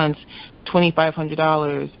 6 months,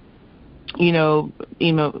 $2,500.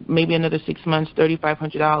 Maybe another 6 months,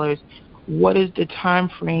 $3,500. What is the time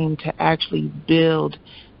frame to actually build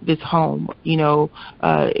this home?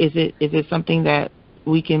 Is it something that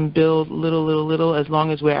we can build little as long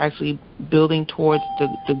as we're actually building towards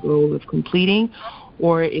the goal of completing,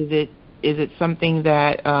 or is it something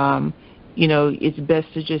that it's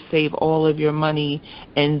best to just save all of your money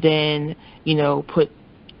and then put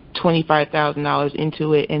 $25,000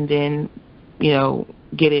 into it and then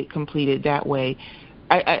get it completed that way?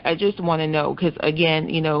 I just want to know, because again,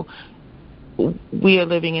 we are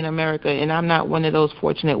living in America, and I'm not one of those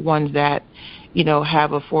fortunate ones that,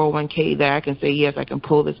 have a 401k that I can say, yes, I can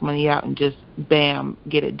pull this money out and just, bam,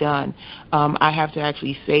 get it done. I have to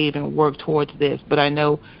actually save and work towards this. But I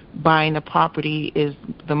know buying a property is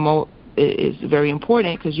is very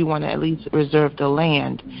important, because you want to at least reserve the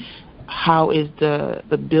land. How is the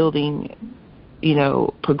building,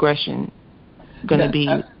 progression going to be?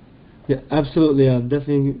 Yeah, absolutely. I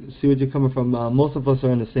definitely see where you're coming from. Most of us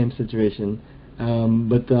are in the same situation.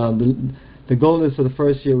 But the goal is for the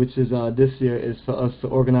first year, which is this year, is for us to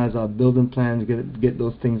organize our building plans, get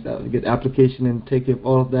those things out, get application and take care of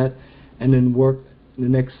all of that, and then work the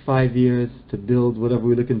next 5 years to build whatever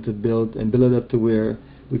we're looking to build, and build it up to where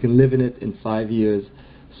we can live in it in 5 years.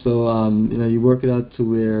 So you work it out to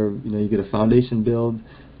where you get a foundation build,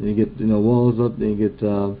 then you get walls up, then you get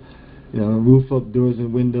roof up, doors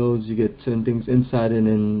and windows, you get certain things inside, and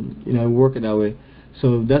then work it that way.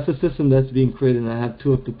 So that's a system that's being created, and I have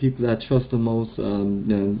two of the people that I trust the most,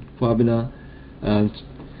 Kwabena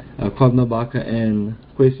Baka and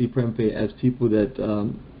Kwesi Prempe, as people that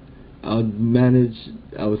I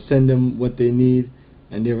would send them what they need,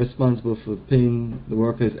 and they're responsible for paying the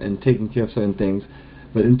workers and taking care of certain things.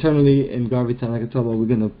 But internally in Garvey Town, like I talked about, we're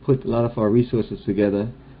going to put a lot of our resources together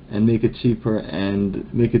and make it cheaper and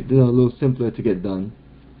make it a little simpler to get done.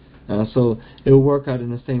 So it will work out in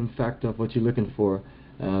the same factor of what you're looking for,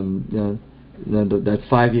 that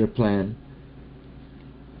 5-year plan.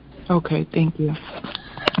 Okay, thank you.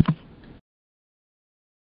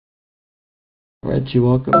 All right, you're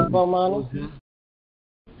welcome. Bomani.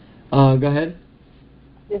 Go ahead.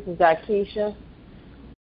 This is Akisha.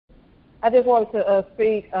 I just wanted to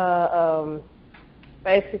speak.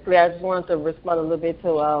 Basically, I just wanted to respond a little bit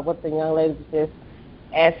to what the young lady was just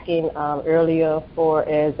asking earlier, for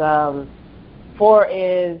 4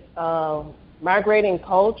 is migrating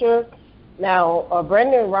culture. Now,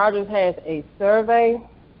 Brandon Rogers has a survey,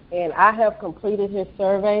 and I have completed his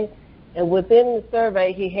survey. And within the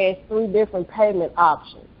survey, he has 3 different payment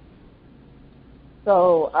options.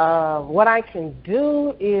 So what I can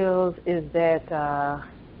do is that,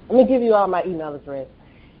 let me give you all my email address.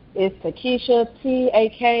 It's Takesha,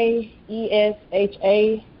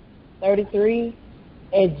 TAKESHA 33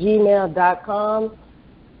 @gmail.com,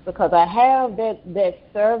 because I have that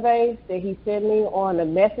survey that he sent me on the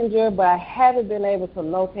messenger, but I haven't been able to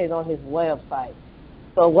locate on his website.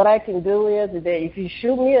 So what I can do is that if you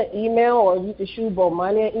shoot me an email, or you can shoot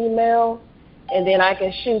Bomani an email, and then I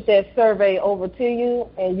can shoot that survey over to you,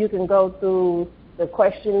 and you can go through the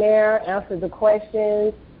questionnaire, answer the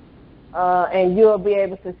questions, and you'll be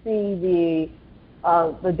able to see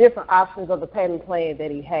the different options of the payment plan that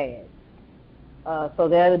he has. So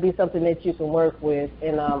that'll be something that you can work with,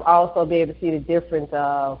 and also be able to see the different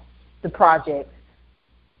the projects.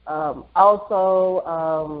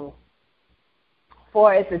 Also,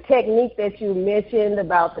 for as the technique that you mentioned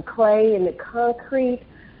about the clay and the concrete,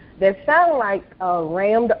 that sounds like a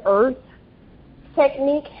rammed earth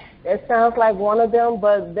technique. That sounds like one of them,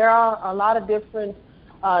 but there are a lot of different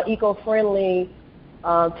eco-friendly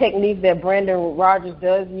techniques that Brandon Rogers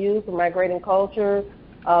does use for migrating culture.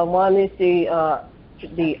 One is the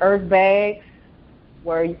earth bags,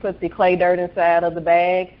 where you put the clay dirt inside of the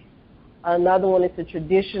bags. Another one is the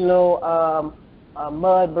traditional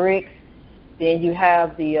mud bricks. Then you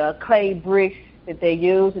have the clay bricks that they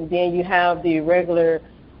use, and then you have the regular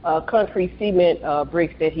concrete cement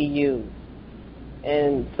bricks that he used.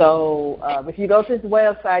 And so if you go to his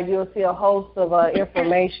website, you'll see a host of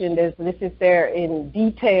information that's listed there in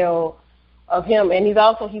detail of him. And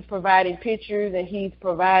he's providing pictures, and he's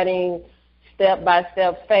providing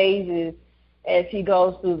step-by-step phases as he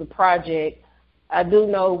goes through the project. I do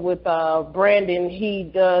know with Brandon, he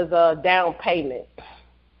does down payment.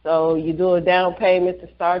 So you do a down payment to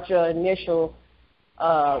start your initial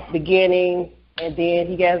beginning, and then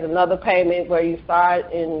he has another payment where you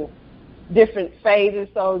start in different phases.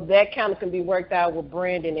 So that kind of can be worked out with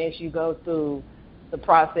Brandon as you go through the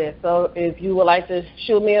process. So if you would like to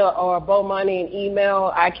shoot me or Bomani an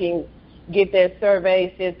email, I can get that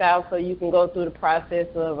survey sent out so you can go through the process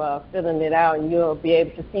of filling it out, and you'll be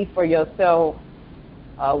able to see for yourself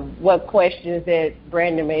what questions that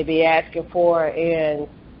Brandon may be asking for, and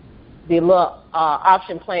the little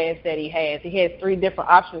option plans that he has. He has 3 different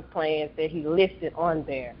option plans that he listed on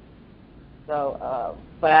there. So,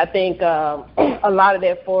 but I think a lot of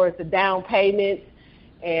that for is the down payment,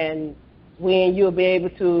 and when you'll be able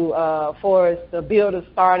to, for the builder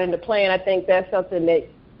starting the plan, I think that's something that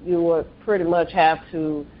you would pretty much have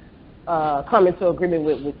to come into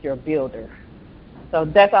agreement with your builder. So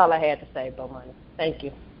that's all I had to say, Bomani. Thank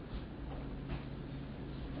you.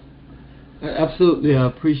 Absolutely, I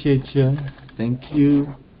appreciate you. Thank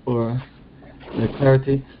you for the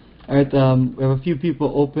clarity. All right, we have a few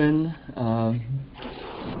people open.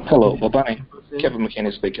 Hello, Bomani. Kevin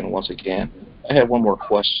McKinney speaking once again. I have one more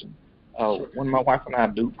question. When my wife and I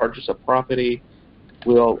do purchase a property,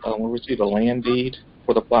 we'll receive a land deed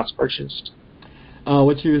for the plots purchased?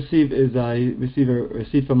 What you receive is I receive a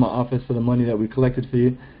receipt from my office for the money that we collected for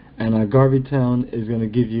you, and Garvey Town is going to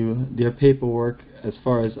give you their paperwork as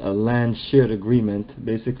far as a land shared agreement,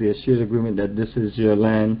 basically a shared agreement that this is your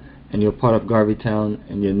land and you're part of Garvey Town,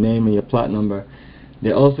 and your name and your plot number.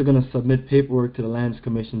 They're also going to submit paperwork to the Lands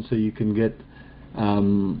Commission so you can get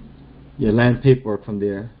your land paperwork from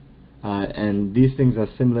there. And these things are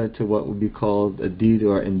similar to what would be called a deed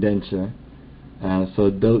or indenture. So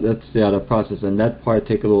that's the other process, and that part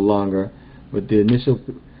take a little longer. But the initial,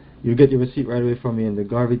 you get your receipt right away from me in the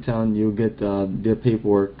Garvey Town. You'll get their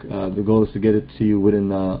paperwork. The goal is to get it to you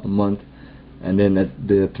within a month, and then at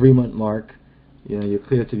the 3-month mark, you're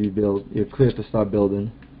clear to be built. You're clear to start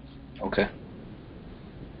building. Okay.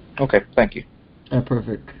 Okay. Thank you.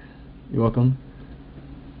 Perfect. You're welcome.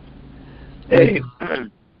 Hey,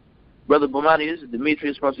 Brother Bomani, this is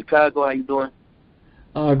Demetrius from Chicago. How you doing?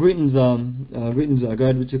 Greetings. Greetings. Go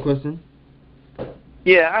ahead with your question.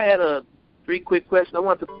 Yeah, I had 3 quick questions. I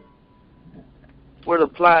want to, for the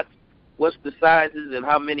plot, what's the sizes and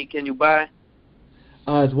how many can you buy?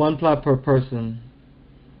 It's 1 plot per person.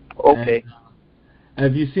 Okay. And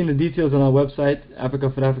have you seen the details on our website,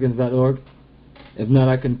 africaforafricans.org? If not,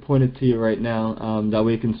 I can point it to you right now. That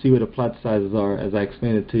way you can see where the plot sizes are as I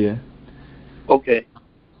explain it to you. Okay.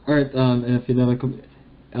 All right. And if you never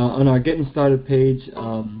on our Getting Started page,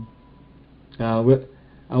 once you're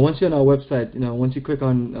on our website, once you click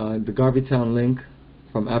on the Garvey Town link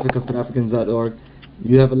from africaforafricans.org,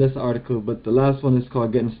 you have a list of articles, but the last one is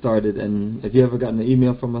called Getting Started. And if you ever gotten an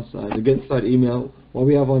email from us, the Getting Started email, what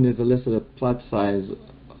we have on is a list of the plot size,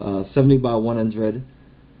 70 by 100.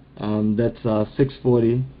 That's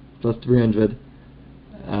 640 plus 300,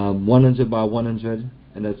 100 by 100,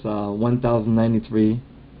 and that's 1,093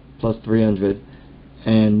 plus 300,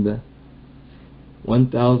 and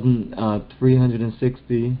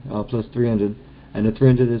 1,360 plus 300, and the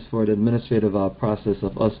 300 is for the administrative process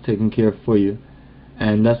of us taking care for you,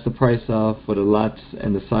 and that's the price for the lots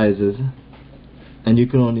and the sizes, and you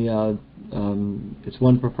can only it's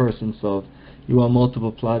one per person, so if you want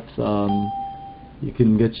multiple plots, you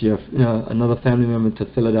can get your another family member to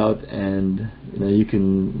fill it out, and you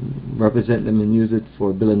can represent them and use it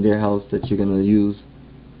for building their house that you're going to use.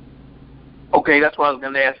 Okay, that's why I was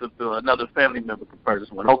going to ask if another family member could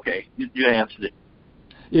purchase one. Okay, you answered it.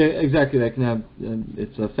 Yeah, exactly. I can have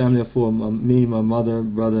it's a family of four: me, my mother,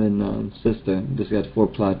 brother, and sister. Just got 4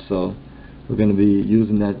 plots, so we're going to be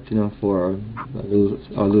using that, for our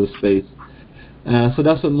little space. So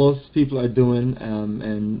that's what most people are doing,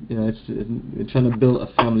 and it's trying to build a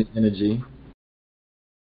family energy.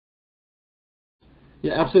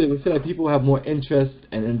 Yeah, absolutely. We feel like people have more interest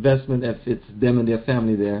and investment if it's them and their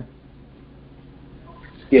family there.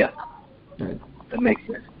 Yeah. Right. That makes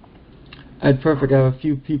sense. All right, perfect. I have a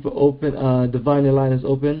few people open. Divine, your line is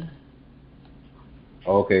open.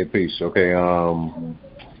 Okay, peace. Okay,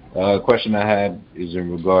 question I had is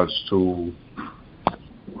in regards to.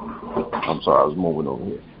 I'm sorry, I was moving over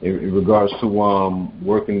here. In regards to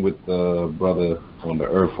working with the brother on the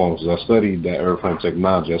earth forms, I studied that earth form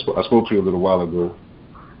technology. I spoke to you a little while ago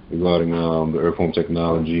regarding the earth form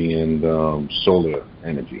technology and solar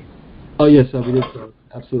energy. Oh yes, we did so.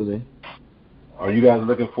 Absolutely. Are you guys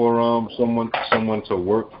looking for someone to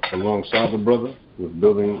work alongside the brother with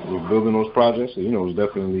building those projects? So, it's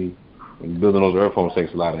definitely building those earth forms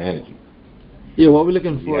takes a lot of energy. Yeah, what we're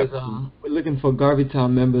looking for is we're looking for Garvey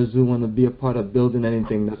Town members who want to be a part of building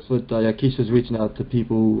anything. That's what Yakisha's reaching out to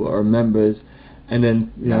people who are members, and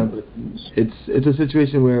then it's a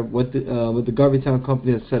situation where what the Garvey Town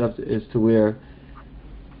company has set up is to where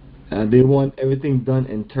they want everything done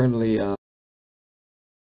internally.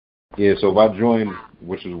 Yeah, so if I join,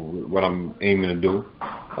 which is what I'm aiming to do,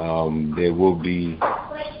 there will be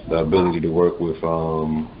the ability to work with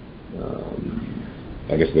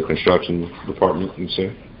I guess the construction department, you'd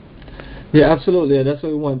say? Yeah, absolutely. Yeah, that's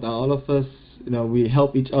what we want. All of us, we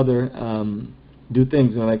help each other do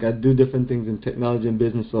things. Like I do different things in technology and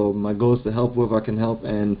business, so my goal is to help wherever I can help,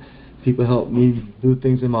 and people help me do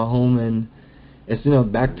things in my home, and it's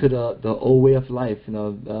back to the old way of life.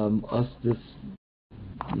 Us just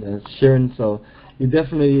sharing. So you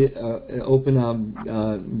definitely open up.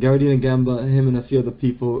 Gardy and Gamba, him and a few other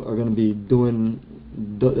people are going to be doing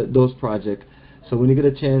those projects. So when you get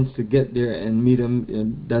a chance to get there and meet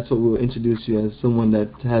them, that's what we'll introduce you as someone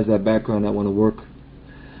that has that background that want to work.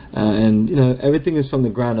 And everything is from the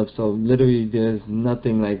ground up. So literally, there's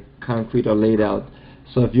nothing like concrete or laid out.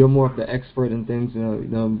 So if you're more of the expert in things,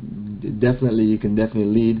 definitely you can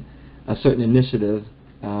definitely lead a certain initiative.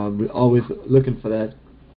 We're always looking for that.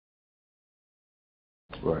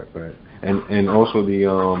 Right. And also the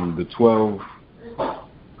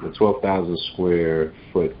 12,000 square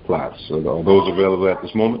foot plots. So are those available at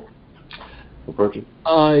this moment for purchase?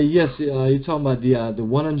 Yes. You're talking about the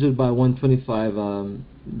 100 by 125.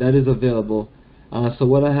 That is available. So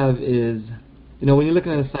what I have is, when you're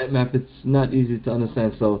looking at a site map, it's not easy to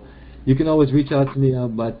understand. So you can always reach out to me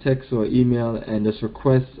by text or email and just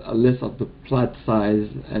request a list of the plot size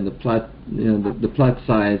and the plot, the plot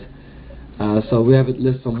size. So we have it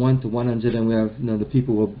list from 1 to 100, and we have the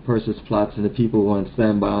people who purchase plots and the people who want to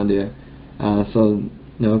stand by on there. So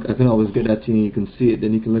I can always get that to you. You can see it.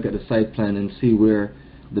 Then you can look at the site plan and see where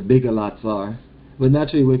the bigger lots are. But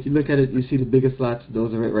naturally, if you look at it, you see the biggest lots.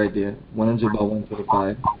 Those are it right there, 100 by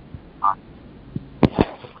 125.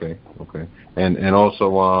 Okay. And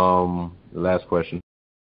also the last question.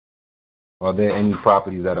 Are there any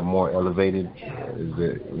properties that are more elevated? Is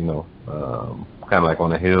it, kind of like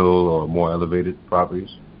on a hill or more elevated properties?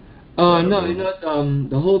 No,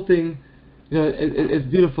 the whole thing, it's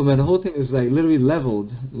beautiful, man. The whole thing is like literally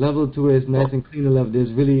leveled to where it's nice and clean and level.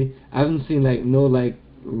 There's really, I haven't seen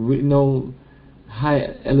no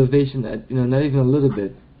high elevation, not even a little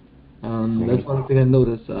bit. That's one thing I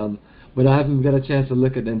noticed. But I haven't got a chance to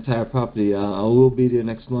look at the entire property. I will be there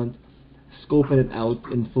next month, scoping it out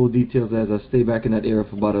in full details as I stay back in that area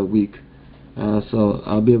for about a week. So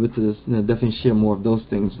I'll be able to definitely share more of those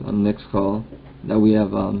things on the next call that we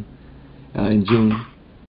have in June.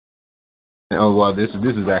 Oh well, this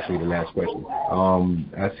is actually the last question.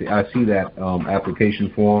 I see that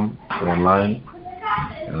application form online.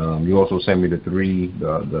 You also sent me the three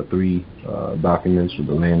documents with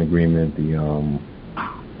the land agreement, the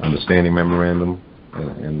understanding memorandum,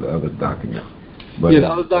 and the other document. But yeah,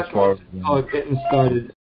 those documents are getting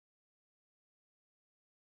started.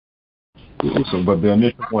 So, but the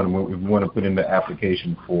initial one, if we want to put in the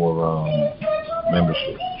application for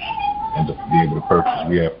membership and to be able to purchase,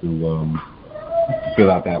 we have to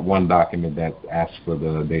fill out that one document that asks for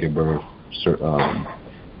the date of birth,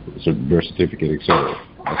 birth certificate, etc.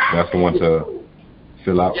 That's the one to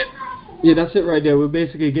fill out. Yeah, that's it right there. We're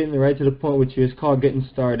basically getting right to the point, which is called getting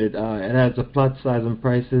started. It has a plot size and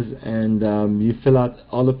prices, and you fill out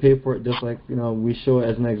all the paperwork just like we show it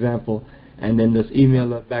as an example, and then just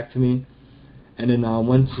email it back to me. And then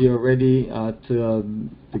once you're ready to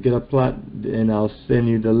get a plot, then I'll send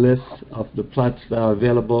you the list of the plots that are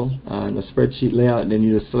available in a spreadsheet layout. And then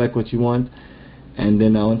you just select what you want. And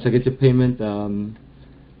then once I get your payment,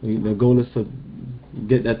 the goal is to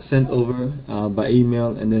get that sent over by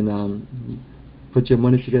email, and then put your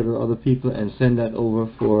money together with other people and send that over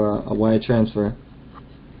for a wire transfer.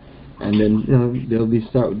 And then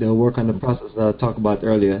they'll work on the process that I talked about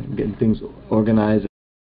earlier, getting things organized.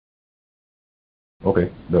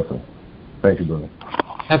 Okay, definitely. Thank you, brother.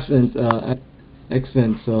 Excellent.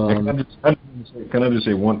 Excellent. So, can I just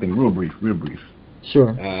say one thing, real brief?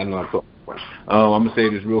 Sure. I know I'm talking. I'm gonna say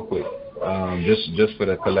this real quick. Just for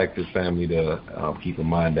the collective family to keep in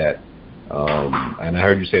mind that, and I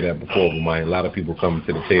heard you say that before, but a lot of people come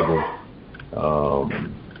to the table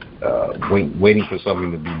waiting for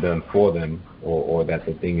something to be done for them, or that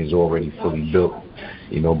the thing is already fully built.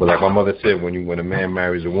 But like my mother said, when a man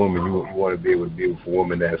marries a woman, you want to be able to be with a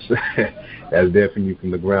woman that's there for you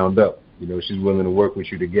from the ground up. She's willing to work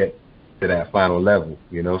with you to get to that final level.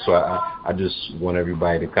 So I just want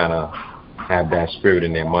everybody to kind of have that spirit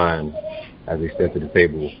in their mind as they step to the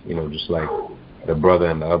table. Just like the brother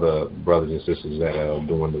and the other brothers and sisters that are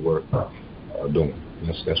doing the work are doing.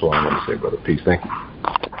 That's all I want to say, brother. Peace. Thank you.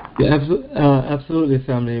 Yeah, absolutely,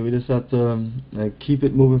 family. We just have to keep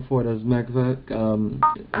it moving forward. As a matter of fact,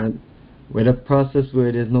 we're in a process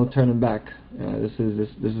where there's no turning back. This is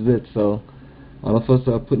it. So all of us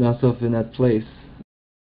are putting ourselves in that place.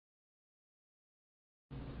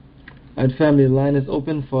 All right, family, the line is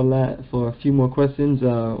open for a few more questions,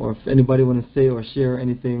 or if anybody want to say or share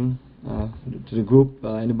anything to the group.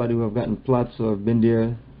 Anybody who have gotten plots or have been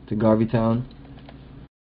there to Garvey Town.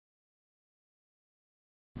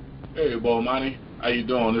 Hey, Bomani, how you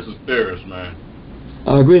doing? This is Ferris, man.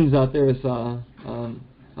 Greetings out there. How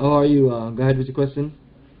are you? Go ahead with your question.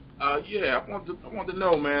 Yeah, I want to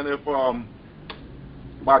know, man, if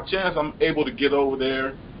by chance I'm able to get over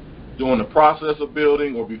there during the process of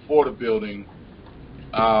building or before the building,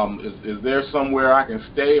 is there somewhere I can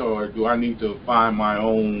stay, or do I need to find my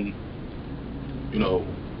own,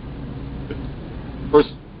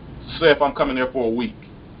 first, say if I'm coming there for a week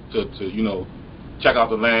to check out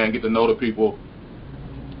the land, get to know the people?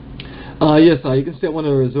 Yes, you can stay at one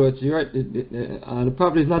of the resorts. You're right. The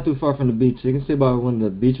property is not too far from the beach. You can stay by one of the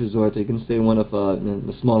beach resorts. You can stay in one of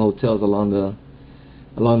the small hotels along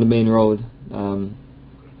the main road.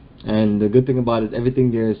 And the good thing about it,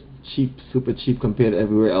 everything there is cheap, super cheap compared to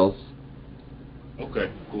everywhere else.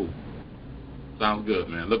 Okay, cool. Sounds good,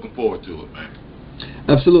 man. Looking forward to it, man.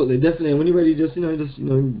 Absolutely, definitely. And when you're ready, just give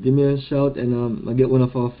me a shout, and I'll get one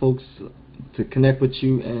of our folks to connect with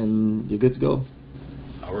you, and you're good to go.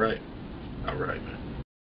 All right, man.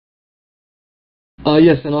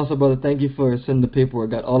 Yes, and also, brother, thank you for sending the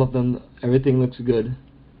paperwork. Got all of them. Everything looks good.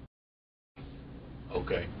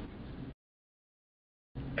 Okay.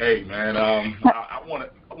 Hey, man, I want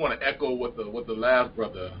to echo what the last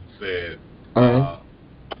brother said. All right.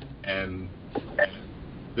 And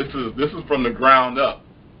this is from the ground up.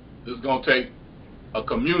 This is gonna take a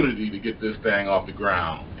community to get this thing off the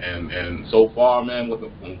ground. And so far, man, with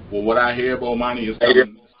what I hear, Bomani, is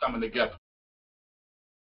coming together.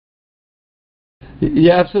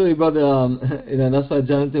 Yeah, absolutely, brother. That's what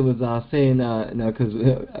Jonathan was saying. Because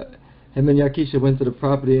him and Yakisha went to the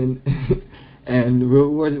property and we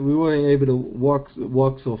weren't able to walk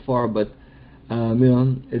so far, but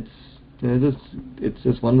it's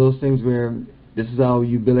just one of those things where this is how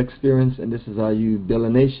you build experience, and this is how you build a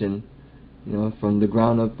nation, from the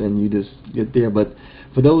ground up, and you just get there. But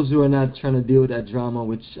for those who are not trying to deal with that drama,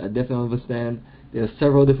 which I definitely understand, there are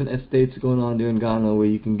several different estates going on there in Ghana where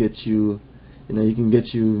you can get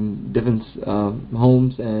different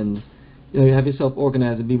homes, and you have yourself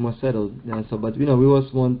organized and be more settled. But we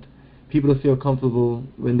always want people to feel comfortable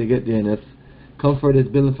when they get there, and if comfort is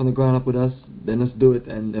building from the ground up with us, then let's do it.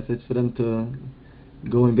 And if it's for them to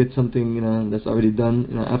go and get something, that's already done,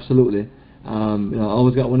 absolutely. I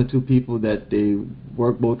always got 1 or 2 people that they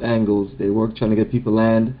work both angles. They work trying to get people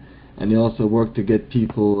land, and they also work to get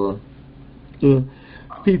people,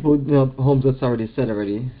 homes that's already set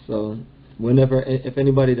already. So whenever, if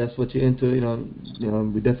anybody that's what you're into, we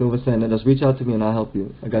definitely understand that. Just reach out to me and I'll help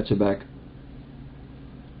you. I got your back.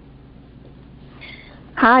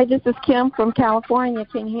 Hi, this is Kim from California.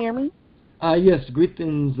 Can you hear me? Yes.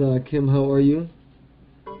 Greetings, Kim. How are you?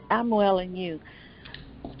 I'm well, and you?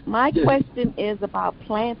 My question is about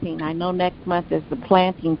planting. I know next month is the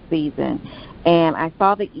planting season, and I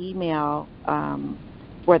saw the email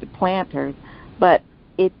for the planters, but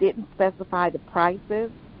it didn't specify the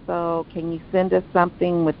prices. So can you send us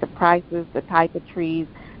something with the prices, the type of trees,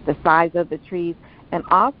 the size of the trees? And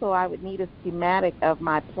also I would need a schematic of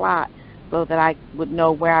my plot so that I would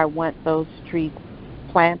know where I want those trees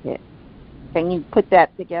planted. Can you put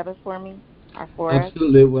that together for me?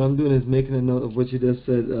 Absolutely. What I'm doing is making a note of what you just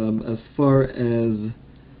said. As far as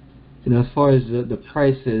the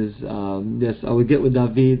prices, yes, I would get with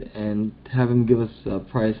David and have him give us a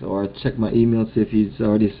price, or check my email, see if he's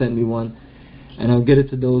already sent me one, and I'll get it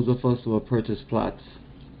to those of us who have purchased plots.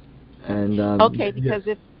 And okay, because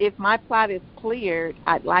if my plot is cleared,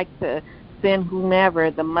 I'd like to send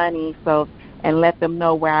whomever the money and let them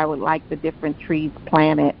know where I would like the different trees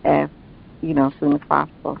planted as soon as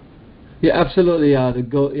possible. Yeah, absolutely. I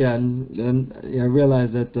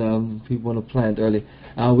realize that people want to plant early.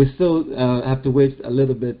 We still have to wait a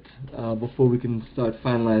little bit before we can start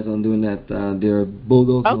finalize on doing that. They're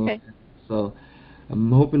bulldozers. Okay. So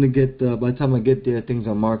I'm hoping to get, by the time I get there, things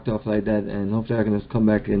are marked off like that, and hopefully I can just come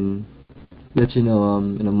back and let you know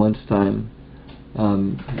in a month's time.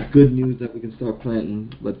 Good news that we can start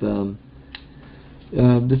planting, but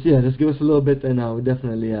just give us a little bit, and we're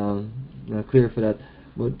definitely clear for that.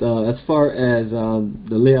 But as far as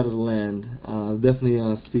the layout of the land, I'll definitely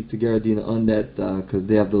speak to Garadina on that, because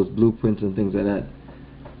they have those blueprints and things like that,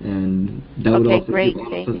 and that would also give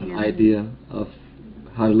us an idea of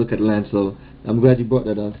how to look at land. So I'm glad you brought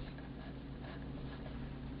that up.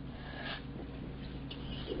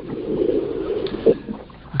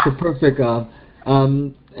 So perfect.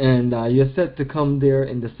 And you're set to come there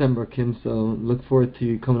in December, Kim, so look forward to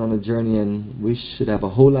you coming on a journey, and we should have a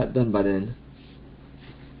whole lot done by then.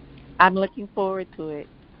 I'm looking forward to it.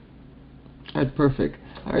 All right, perfect.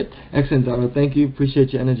 All right, excellent, Dara. Thank you.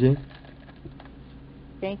 Appreciate your energy.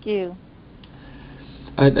 Thank you.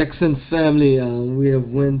 All right, excellent, family. We have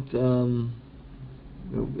went,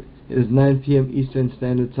 it is 9 p.m. Eastern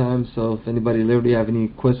Standard Time, so if anybody literally have any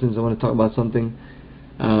questions or want to talk about something,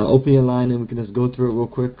 open your line and we can just go through it real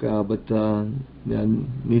quick, but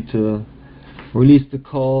need to release the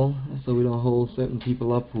call so we don't hold certain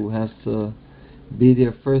people up who has to be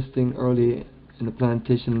there first thing early in the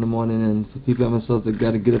plantation in the morning, and for people like myself that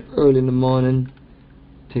got to get up early in the morning,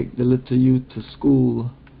 take the little youth to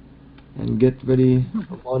school, and get ready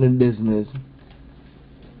for morning business.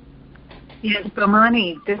 Yes,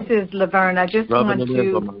 Bomani, this is Laverne. I just want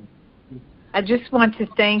to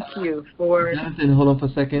thank you for Jonathan, hold on for a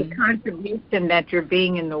second. the contribution that you're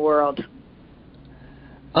being in the world.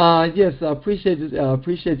 Yes, I appreciate it.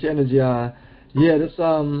 Appreciate your energy. This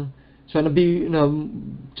trying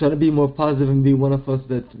to be more positive and be one of us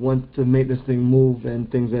that want to make this thing move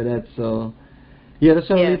and things like that. So that's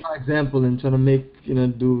trying to lead by example and trying to make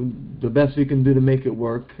do the best we can do to make it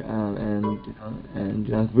work.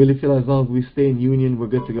 And I really feel as long as we stay in union, we're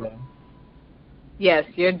good to go. Yes,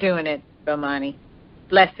 you're doing it, Bomani.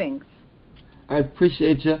 Blessings. I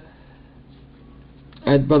appreciate you. All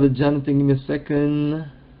right, Brother Jonathan, give me a second.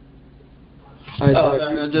 I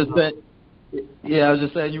was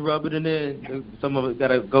just saying you rub it in. Some of it got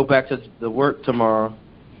to go back to the work tomorrow,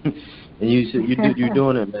 and you're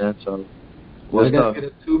doing it, man. So I got to get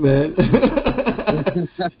it too, man.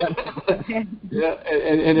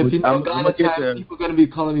 And if you know Ghana time, people are going to be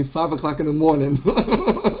calling me 5 o'clock in the morning.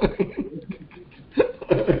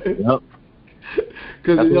 Yep.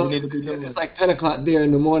 Because it's like 10 o'clock there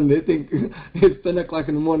in the morning. They think it's 10 o'clock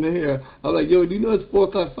in the morning here. I'm like, yo, do you know it's 4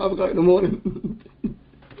 o'clock, 5 o'clock in the morning?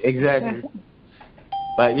 Exactly.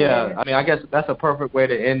 But I guess that's a perfect way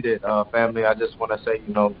to end it, family. I just want to say,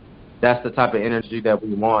 that's the type of energy that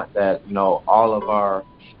we want, that, all of our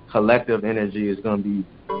collective energy is going to be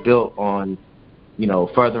built on,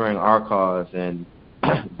 furthering our cause and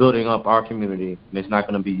building up our community. And it's not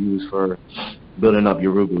going to be used for building up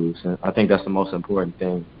Yorubas. And I think that's the most important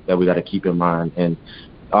thing that we got to keep in mind. And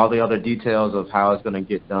all the other details of how it's going to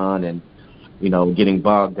get done and getting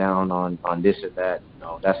bogged down on this or that.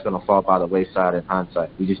 That's going to fall by the wayside in hindsight.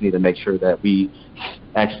 We just need to make sure that we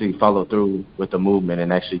actually follow through with the movement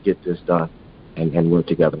and actually get this done and work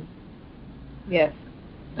together. Yes.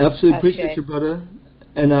 Absolutely appreciate you, brother.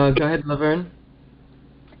 And go ahead, Laverne.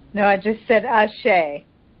 No, I just said Ashe.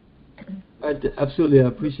 Absolutely, I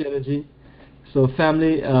appreciate it, G. So,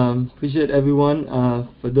 family, appreciate everyone.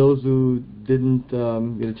 For those who didn't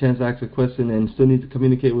get a chance to ask a question and still need to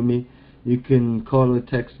communicate with me, you can call or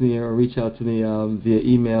text me or reach out to me via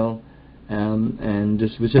email, and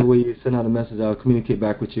just whichever way you send out a message, I'll communicate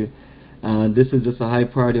back with you. This is just a high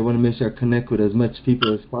priority. I want to make sure I connect with as much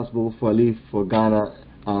people as possible before I leave for Ghana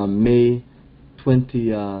May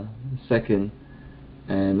 22nd,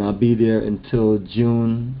 and I'll be there until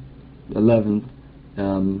June 11th.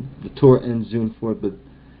 The tour ends June 4th, but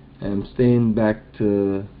I'm staying back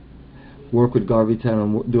to work with Garvey Town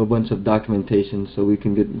and do a bunch of documentation so we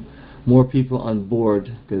can get more people on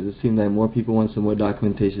board, because it seems like more people want some more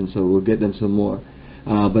documentation, so we'll get them some more.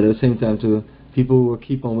 But at the same time, too, people will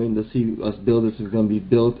keep on waiting to see us build this. Is going to be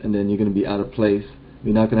built, and then you're going to be out of place.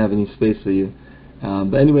 We're not going to have any space for you.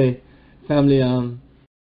 But anyway, family,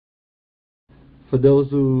 for those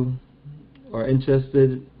who are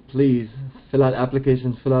interested, please fill out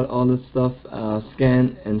applications, fill out all this stuff,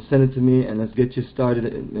 scan and send it to me, and let's get you started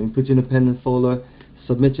and put you in a pending folder.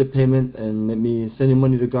 Submit your payment and let me send your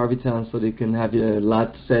money to Garvey Town so they can have your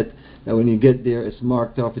lot set. That when you get there, it's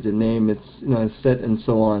marked off with your name, it's it's set and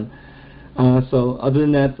so on. So other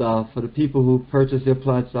than that, for the people who purchase their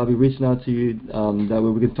plots, I'll be reaching out to you. That way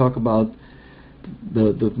we can talk about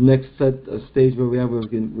the next stage where we are.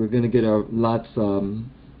 We're going to get our lots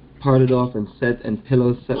parted off and set, and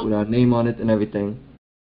pillows set with our name on it and everything.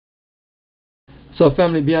 So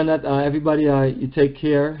family, beyond that, everybody, you take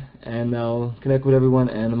care, and I'll connect with everyone,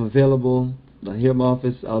 and I'm available here at my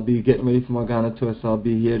office. I'll be getting ready for my Ghana tour, so I'll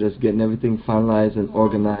be here just getting everything finalized and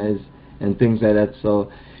organized and things like that.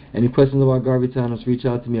 So any questions about Garvey Town, just reach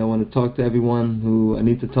out to me. I want to talk to everyone who I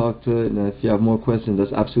need to talk to, and if you have more questions,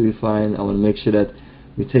 that's absolutely fine. I want to make sure that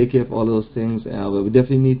we take care of all those things, but we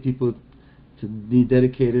definitely need people to be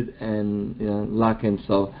dedicated and lock in.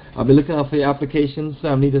 So I'll be looking out for your applications,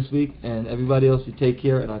 family, this week, and everybody else, you take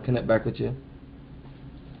care, and I'll connect back with you.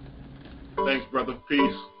 Thanks, brother.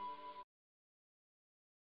 Peace.